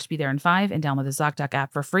ZocDoc.com/BeThereIn5 and download the ZocDoc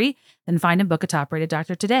app for free. Then find and book a top-rated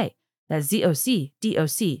doctor today. That's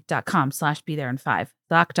ZocDoc.com/BeThereIn5.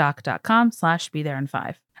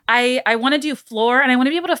 ZocDoc.com/BeThereIn5. I want to do Floor, and I want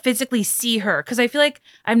to be able to physically see her because I feel like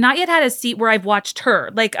I've not yet had a seat where I've watched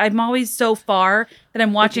her. Like I'm always so far that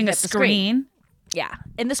I'm watching a screen. Yeah.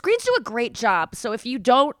 And the screens do a great job. So if you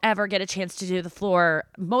don't ever get a chance to do the Floor,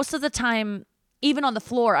 most of the time, even on the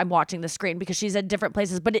floor, I'm watching the screen because she's at different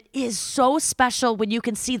places. But it is so special when you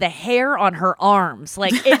can see the hair on her arms.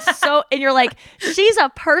 Like it's so, and you're like, she's a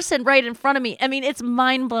person right in front of me. I mean, it's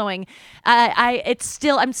mind blowing.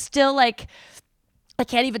 I'm still like, I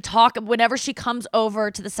can't even talk. Whenever she comes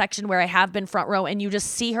over to the section where I have been front row and you just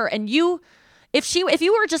see her and if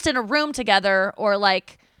you were just in a room together or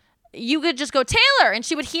like, you could just go, Taylor, and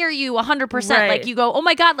she would hear you 100%. Right. Like you go, oh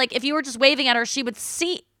my God. Like if you were just waving at her, she would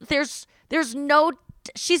see there's no,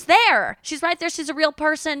 she's there. She's right there. She's a real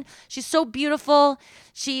person. She's so beautiful.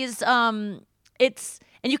 She's, and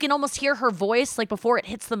you can almost hear her voice like before it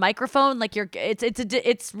hits the microphone. Like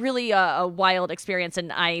it's really a wild experience,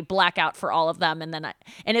 and I black out for all of them.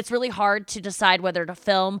 And it's really hard to decide whether to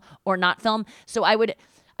film or not film. So I would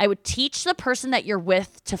teach the person that you're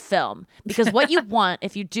with to film, because what you want,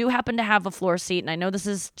 if you do happen to have a floor seat, and I know this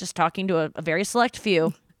is just talking to a very select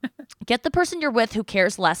few, get the person you're with who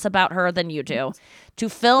cares less about her than you do to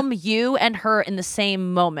film you and her in the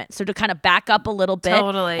same moment. So to kind of back up a little bit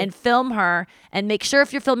and film her, and make sure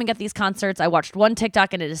if you're filming at these concerts, I watched one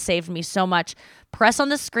TikTok and it has saved me so much. Press on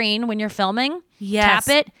the screen when you're filming, tap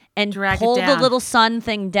it, and pull the little sun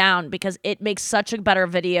thing down, because it makes such a better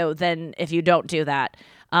video than if you don't do that.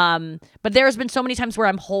 But there's been so many times where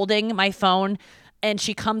I'm holding my phone and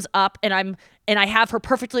she comes up and I have her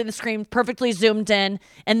perfectly in the screen, perfectly zoomed in.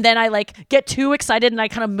 And then I like get too excited and I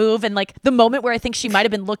kind of move. And like the moment where I think she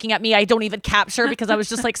might've been looking at me, I don't even capture because I was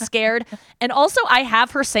just like scared. And also I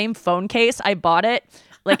have her same phone case. I bought it.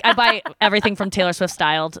 Like I buy everything from Taylor Swift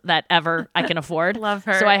styled that ever I can afford. Love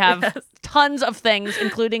her. So I have tons of things,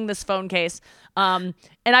 including this phone case. And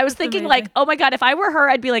I was thinking like, oh my God, if I were her,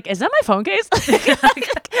 I'd be like, is that my phone case?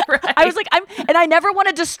 Right. I was like, and I never want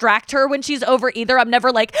to distract her when she's over either. I'm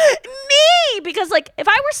never like, me, because like if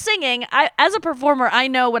I were singing, as a performer, I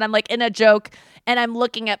know when I'm like in a joke and I'm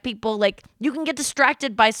looking at people, like you can get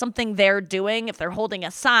distracted by something they're doing. If they're holding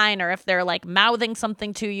a sign or if they're like mouthing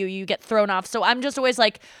something to you, you get thrown off. So I'm just always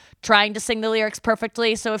like trying to sing the lyrics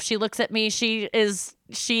perfectly. So if she looks at me, she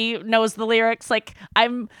knows the lyrics. Like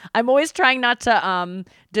I'm always trying not to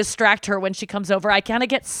distract her when she comes over. I kind of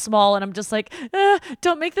get small and I'm just like,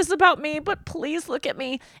 don't make this about me, but please look at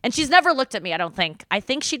me. And she's never looked at me, I don't think. I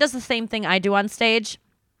think she does the same thing I do on stage,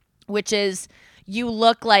 which is you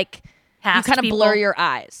look like you kind of blur your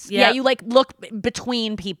eyes. Yep. Yeah, you like look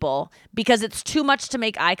between people because it's too much to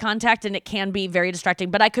make eye contact and it can be very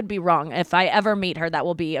distracting. But I could be wrong. If I ever meet her, that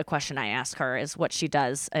will be a question I ask her, is what she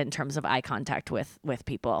does in terms of eye contact with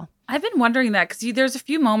people. I've been wondering that because there's a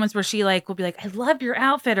few moments where she like will be like, I love your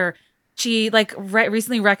outfit, or she like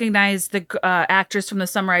recently recognized the actress from The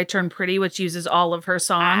Summer I Turned Pretty, which uses all of her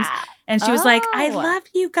songs. And she was like, I love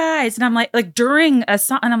you guys. And I'm like during a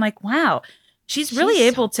song, and I'm like, wow. She's really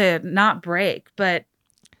able to not break. But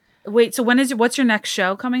wait, so what's your next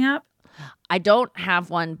show coming up? I don't have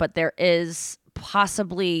one, but there is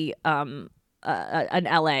possibly an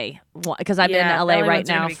LA, because I'm in LA right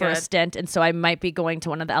now for a stint. And so I might be going to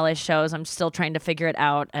one of the LA shows. I'm still trying to figure it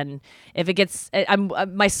out. And if it gets,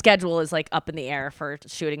 my schedule is like up in the air for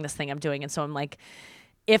shooting this thing I'm doing. And so I'm like,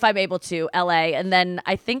 if I'm able to, LA, and then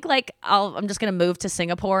I think like I'm just gonna move to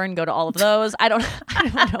Singapore and go to all of those. I don't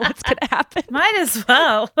know what's gonna happen. Might as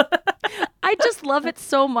well. I just love it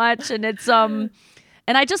so much, and it's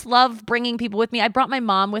and I just love bringing people with me. I brought my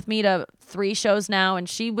mom with me to 3 shows now, and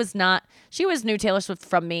she was new Taylor Swift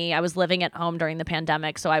from me. I was living at home during the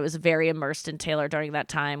pandemic, so I was very immersed in Taylor during that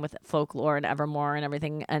time with Folklore and Evermore and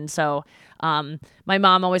everything. And so my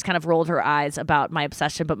mom always kind of rolled her eyes about my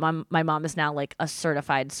obsession, but my mom is now like a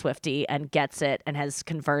certified Swiftie and gets it and has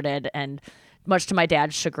converted, and much to my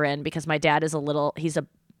dad's chagrin, because my dad is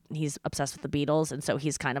he's obsessed with the Beatles, and so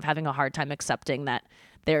he's kind of having a hard time accepting that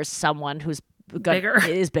there's someone who's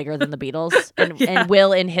is bigger than the Beatles and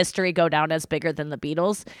will in history go down as bigger than the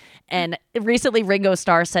Beatles. And recently Ringo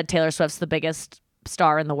Starr said Taylor Swift's the biggest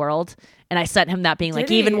star in the world, and I sent him that being like,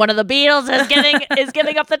 even one of the Beatles is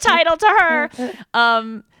giving up the title to her.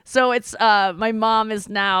 So it's my mom is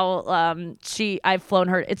now I've flown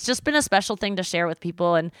her. It's just been a special thing to share with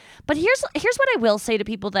people. But here's what I will say to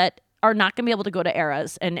people that are not going to be able to go to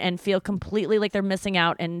Eras and feel completely like they're missing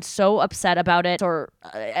out and so upset about it, or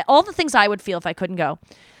all the things I would feel if I couldn't go.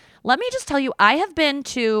 Let me just tell you, I have been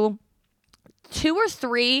to 2 or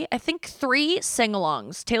 3, I think 3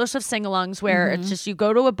 sing-alongs, Taylor Swift sing-alongs, where it's just you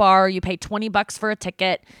go to a bar, you pay $20 for a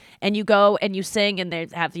ticket, and you go and you sing, and they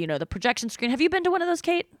have, you know, the projection screen. Have you been to one of those,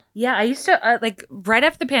 Kate? Yeah, I used to, like, right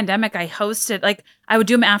after the pandemic, I hosted, like, I would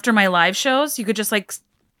do them after my live shows. You could just, like,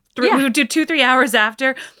 we would do 2-3 hours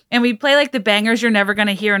after, and we'd play, like, the bangers you're never going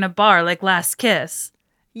to hear in a bar, like Last Kiss.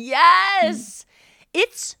 Yes!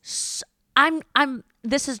 It's,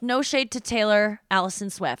 this is no shade to Taylor Allison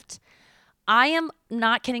Swift. I am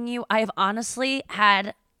not kidding you. I have honestly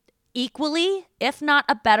had equally, if not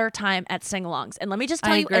a better time at sing-alongs. And let me just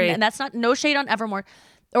tell you, and that's not no shade on Evermore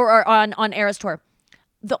or on Eras Tour.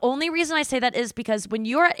 The only reason I say that is because when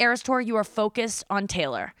you're at Eras Tour, you are focused on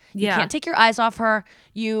Taylor. You can't take your eyes off her.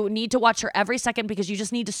 You need to watch her every second because you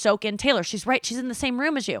just need to soak in Taylor. She's right. She's in the same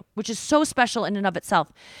room as you, which is so special in and of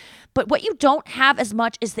itself. But what you don't have as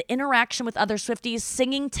much is the interaction with other Swifties,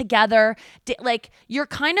 singing together. Like, you're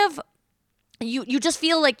kind of... You just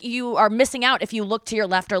feel like you are missing out if you look to your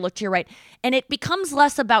left or look to your right. And it becomes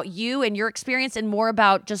less about you and your experience and more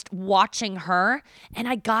about just watching her. And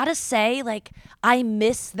I gotta say, like, I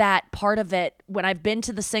miss that part of it when I've been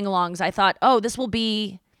to the sing-alongs. I thought, oh, this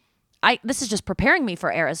is just preparing me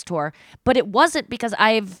for Eras Tour. But it wasn't, because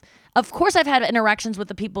of course I've had interactions with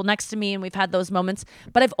the people next to me and we've had those moments,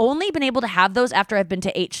 but I've only been able to have those after I've been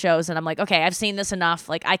to 8 shows and I'm like, okay, I've seen this enough.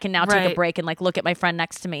 Like, I can now take a break and, like, look at my friend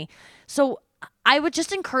next to me. So I would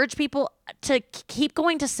just encourage people to keep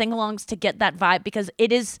going to sing-alongs to get that vibe, because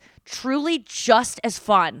it is truly just as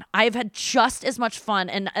fun. I've had just as much fun,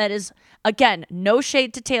 and it is, again, no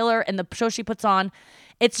shade to Taylor and the show she puts on.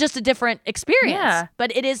 It's just a different experience. Yeah.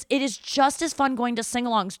 But it is just as fun going to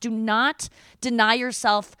sing-alongs. Do not deny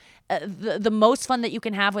yourself the most fun that you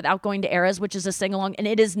can have without going to Eras, which is a sing-along, and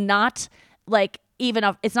it is not like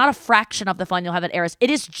it's not a fraction of the fun you'll have at Eras.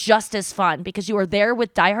 It is just as fun because you are there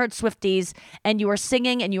with diehard Swifties and you are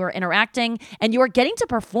singing and you are interacting and you are getting to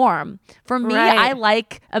perform. For me, I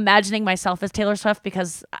like imagining myself as Taylor Swift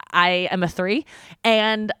because I am a 3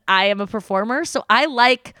 and I am a performer. So I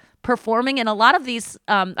like performing, and a lot of these,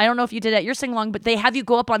 I don't know if you did at your sing-along, but they have you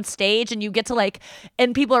go up on stage and you get to,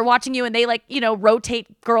 and people are watching you and they,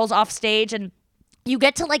 rotate girls off stage and you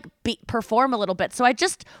get to perform a little bit. So I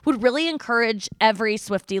just would really encourage every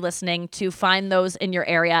Swiftie listening to find those in your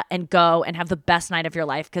area and go and have the best night of your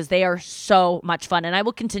life, because they are so much fun. And I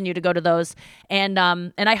will continue to go to those. And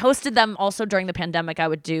I hosted them also during the pandemic. I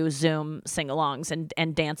would do Zoom sing-alongs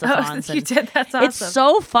and dance-a-thons. Oh, you did? That's awesome. It's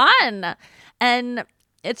so fun. And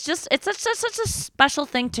it's such a special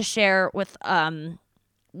thing to share with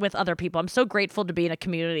other people. I'm so grateful to be in a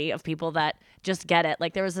community of people that just get it.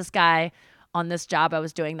 Like, there was this guy on this job I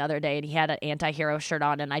was doing the other day, and he had an anti-hero shirt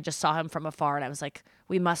on, and I just saw him from afar, and I was like,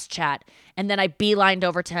 we must chat. And then I beelined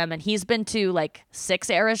over to him, and he's been to 6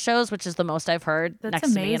 Eras shows, which is the most I've heard. That's next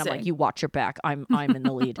amazing. to me, and I'm like, you watch your back. I'm in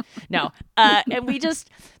the lead. No. And we just,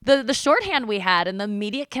 the shorthand we had and the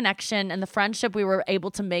immediate connection and the friendship we were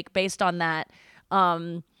able to make based on that,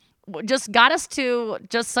 just got us to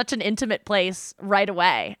just such an intimate place right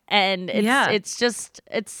away. And it's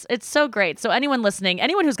so great. So anyone listening,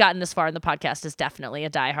 anyone who's gotten this far in the podcast is definitely a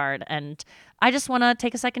diehard. And I just want to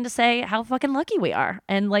take a second to say how fucking lucky we are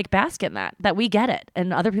and bask in that we get it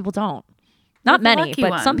and other people don't. Not many,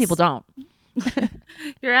 but some people don't.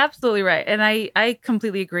 You're absolutely right. And I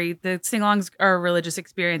completely agree. The sing-alongs are a religious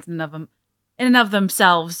experience in and of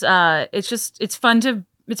themselves. It's fun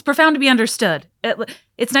it's profound to be understood.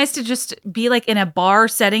 It's nice to just be in a bar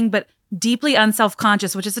setting, but deeply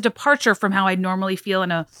unself-conscious, which is a departure from how I normally feel in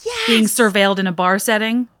being surveilled in a bar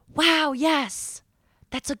setting. Wow. Yes.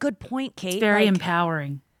 That's a good point, Kate. It's very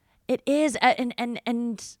empowering. It is.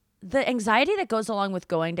 And the anxiety that goes along with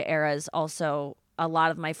going to Eras, also, a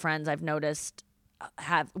lot of my friends I've noticed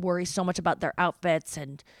worry so much about their outfits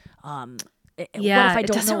and, what if I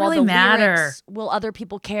don't know all the lyrics? Will other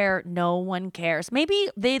people care? No one cares. Maybe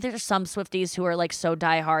there's some Swifties who are so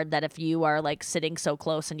diehard that if you are sitting so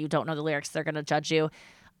close and you don't know the lyrics, they're going to judge you.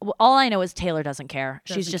 All I know is Taylor doesn't care.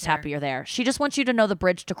 She's just happy you're there. She just wants you to know the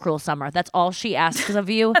bridge to Cruel Summer. That's all she asks of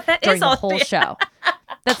you during the whole show.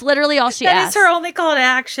 That's literally all she asks. That is her only call to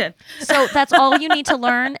action. So that's all you need to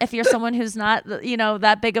learn if you're someone who's not,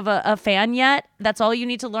 that big of a fan yet. That's all you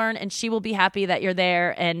need to learn, and she will be happy that you're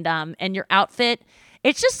there. And your outfit,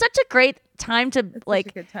 it's just such a great time to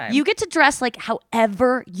you get to dress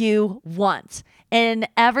however you want. And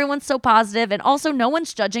everyone's so positive, and also no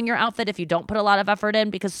one's judging your outfit if you don't put a lot of effort in,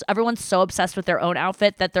 because everyone's so obsessed with their own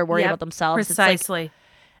outfit that they're worried about themselves. Precisely.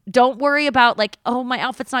 don't worry about like, oh, my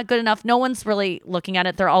outfit's not good enough. No one's really looking at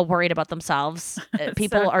it. They're all worried about themselves.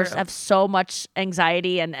 People have so much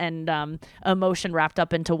anxiety and emotion wrapped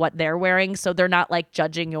up into what they're wearing, so they're not like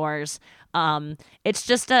judging yours. It's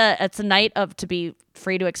just it's a night to be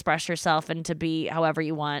free to express yourself and to be however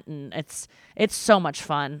you want, and it's so much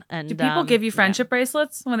fun. And do people give you friendship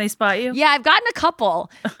bracelets when they spot you? Yeah, I've gotten a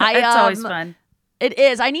couple. It's always fun. It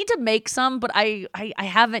is. I need to make some, but I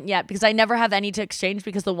haven't yet because I never have any to exchange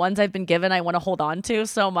because the ones I've been given I want to hold on to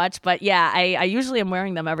so much. But yeah, I usually am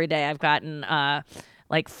wearing them every day. I've gotten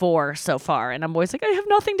like 4 so far, and I'm always like, I have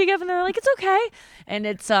nothing to give, and they're like, it's okay. And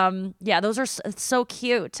it's those are it's so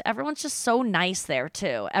cute. Everyone's just so nice there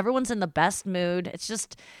too. Everyone's in the best mood. It's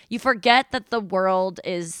just, you forget that the world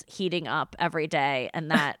is heating up every day,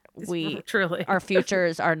 and that truly our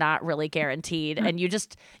futures are not really guaranteed, and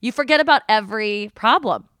you forget about every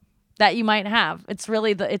problem that you might have. It's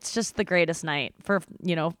really it's just the greatest night for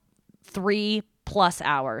 3+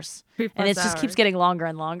 hours, and it just keeps getting longer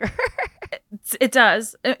and longer. It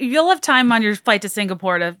does. You'll have time on your flight to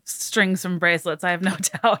Singapore to string some bracelets, I have no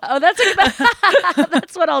doubt. Oh,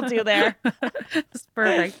 that's what I'll do there. That's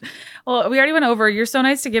perfect. Well, we already went over. You're so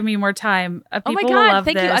nice to give me more time. People oh my will God, love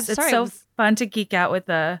thank this. you. I'm it's sorry. so fun to geek out with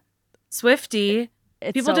the Swiftie.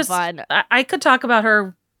 It's People so fun. I could talk about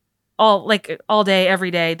her all day,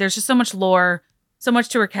 every day. There's just so much lore, so much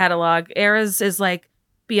to her catalog. Eras is like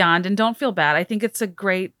beyond, and don't feel bad. I think it's a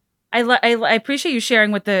great. I appreciate you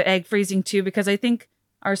sharing with the egg freezing too, because I think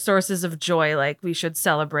our sources of joy, like, we should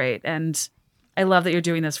celebrate. And I love that you're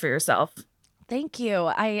doing this for yourself. Thank you.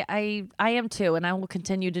 I am too, and I will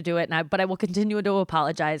continue to do it. But I will continue to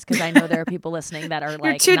apologize because I know there are people listening that are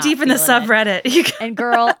like, you're too deep in the subreddit. And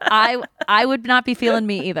girl, I would not be feeling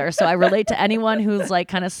me either. So I relate to anyone who's like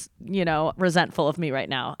kind of resentful of me right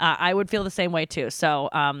now. I would feel the same way too. So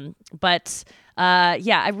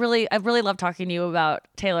yeah, I really love talking to you about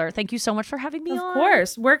Taylor. Thank you so much for having me on. Of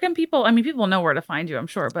course. Where can people? I mean, people know where to find you, I'm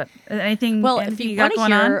sure. But anything? Well, anything if you got want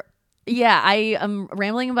going to hear. on? Yeah, I am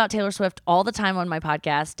rambling about Taylor Swift all the time on my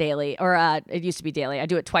podcast daily, or it used to be daily. I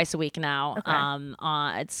do it twice a week now.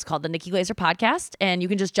 Okay. It's called the Nikki Glaser podcast, and you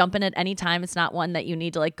can just jump in at any time. It's not one that you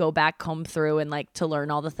need to like go back, comb through, and like to learn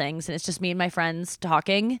all the things. And it's just me and my friends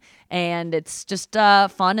talking, and it's just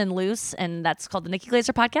fun and loose. And that's called the Nikki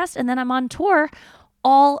Glaser podcast. And then I'm on tour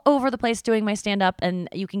all over the place doing my stand-up, and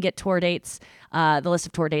you can get tour dates, the list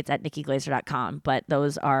of tour dates at nikkiglaser.com, but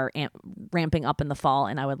those are ramping up in the fall,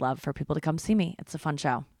 and I would love for people to come see me. It's a fun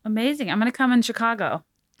show. Amazing. I'm going to come in Chicago.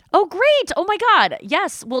 Oh, great. Oh my God.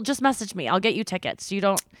 Yes. Well, just message me. I'll get you tickets.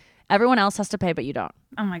 Everyone else has to pay, but you don't.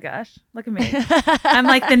 Oh my gosh. Look at me. I'm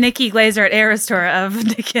like the Nikki Glaser at Eras Tour at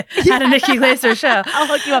a Nikki Glaser show. I'll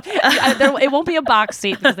hook you up. It won't be a box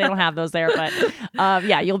seat because they don't have those there, but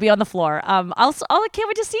yeah, you'll be on the floor. I can't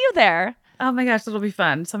wait to see you there. Oh my gosh, it'll be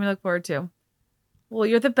fun. Something to look forward to. Well,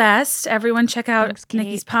 you're the best. Everyone check out Thanks,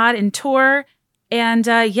 Nikki's pod and tour. And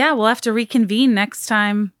yeah, we'll have to reconvene next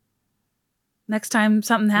time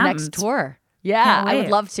something happens. Next tour. Yeah, I would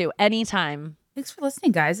love to. Anytime. Thanks for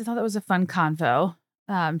listening, guys. I thought that was a fun convo.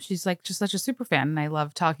 She's like just such a super fan, and I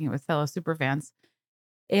love talking with fellow super fans.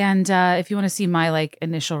 And if you want to see my like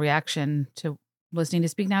initial reaction to listening to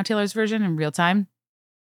Speak Now Taylor's version in real time,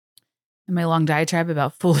 and my long diatribe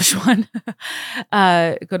about Foolish One,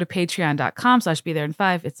 go to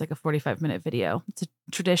patreon.com/BeThereIn5. It's like a 45-minute video. It's a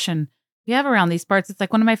tradition we have around these parts. It's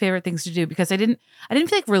like one of my favorite things to do because I didn't feel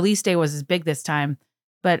like release day was as big this time,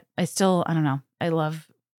 but I don't know. I love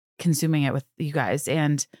consuming it with you guys,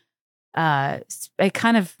 and I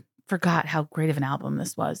kind of forgot how great of an album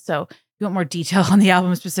this was. So if you want more detail on the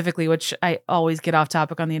album specifically, which I always get off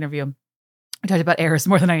topic on the interview, I talked about Eras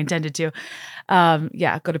more than I intended to.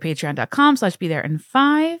 Yeah, go to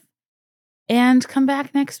patreon.com/BeThereIn5 and come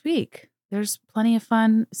back next week. There's plenty of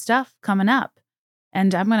fun stuff coming up,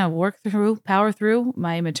 and I'm going to power through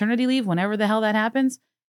my maternity leave whenever the hell that happens.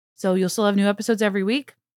 So you'll still have new episodes every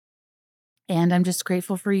week. And I'm just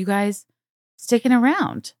grateful for you guys sticking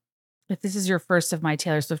around. If this is your first of my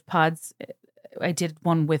Taylor Swift pods, I did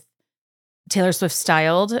one with Taylor Swift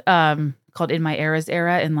styled, called In My Eras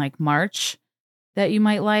Era in like March, that you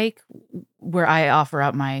might like, where I offer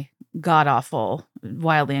up my god-awful,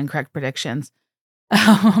 wildly incorrect predictions,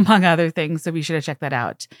 among other things. So be sure to check that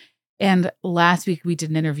out. And last week we did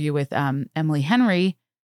an interview with Emily Henry,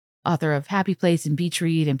 author of Happy Place and Beach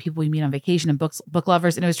Read and People We Meet on Vacation and book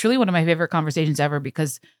lovers. And it was truly one of my favorite conversations ever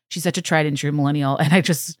because she's such a tried and true millennial. And I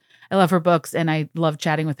love her books and I love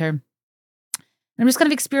chatting with her. And I'm just kind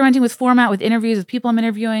of experimenting with format, with interviews, with people I'm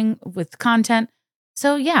interviewing, with content.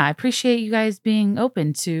 So yeah, I appreciate you guys being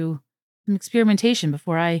open to some experimentation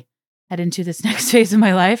before I head into this next phase of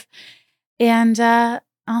my life. And I'll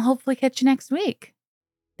hopefully catch you next week.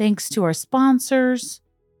 Thanks to our sponsors,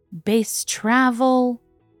 Base Travel,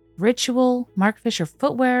 Ritual, Mark Fisher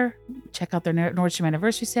Footwear. Check out their Nordstrom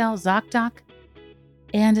anniversary sale, ZocDoc.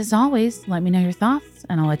 And as always, let me know your thoughts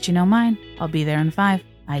and I'll let you know mine. I'll be there in 5,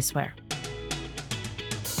 I swear.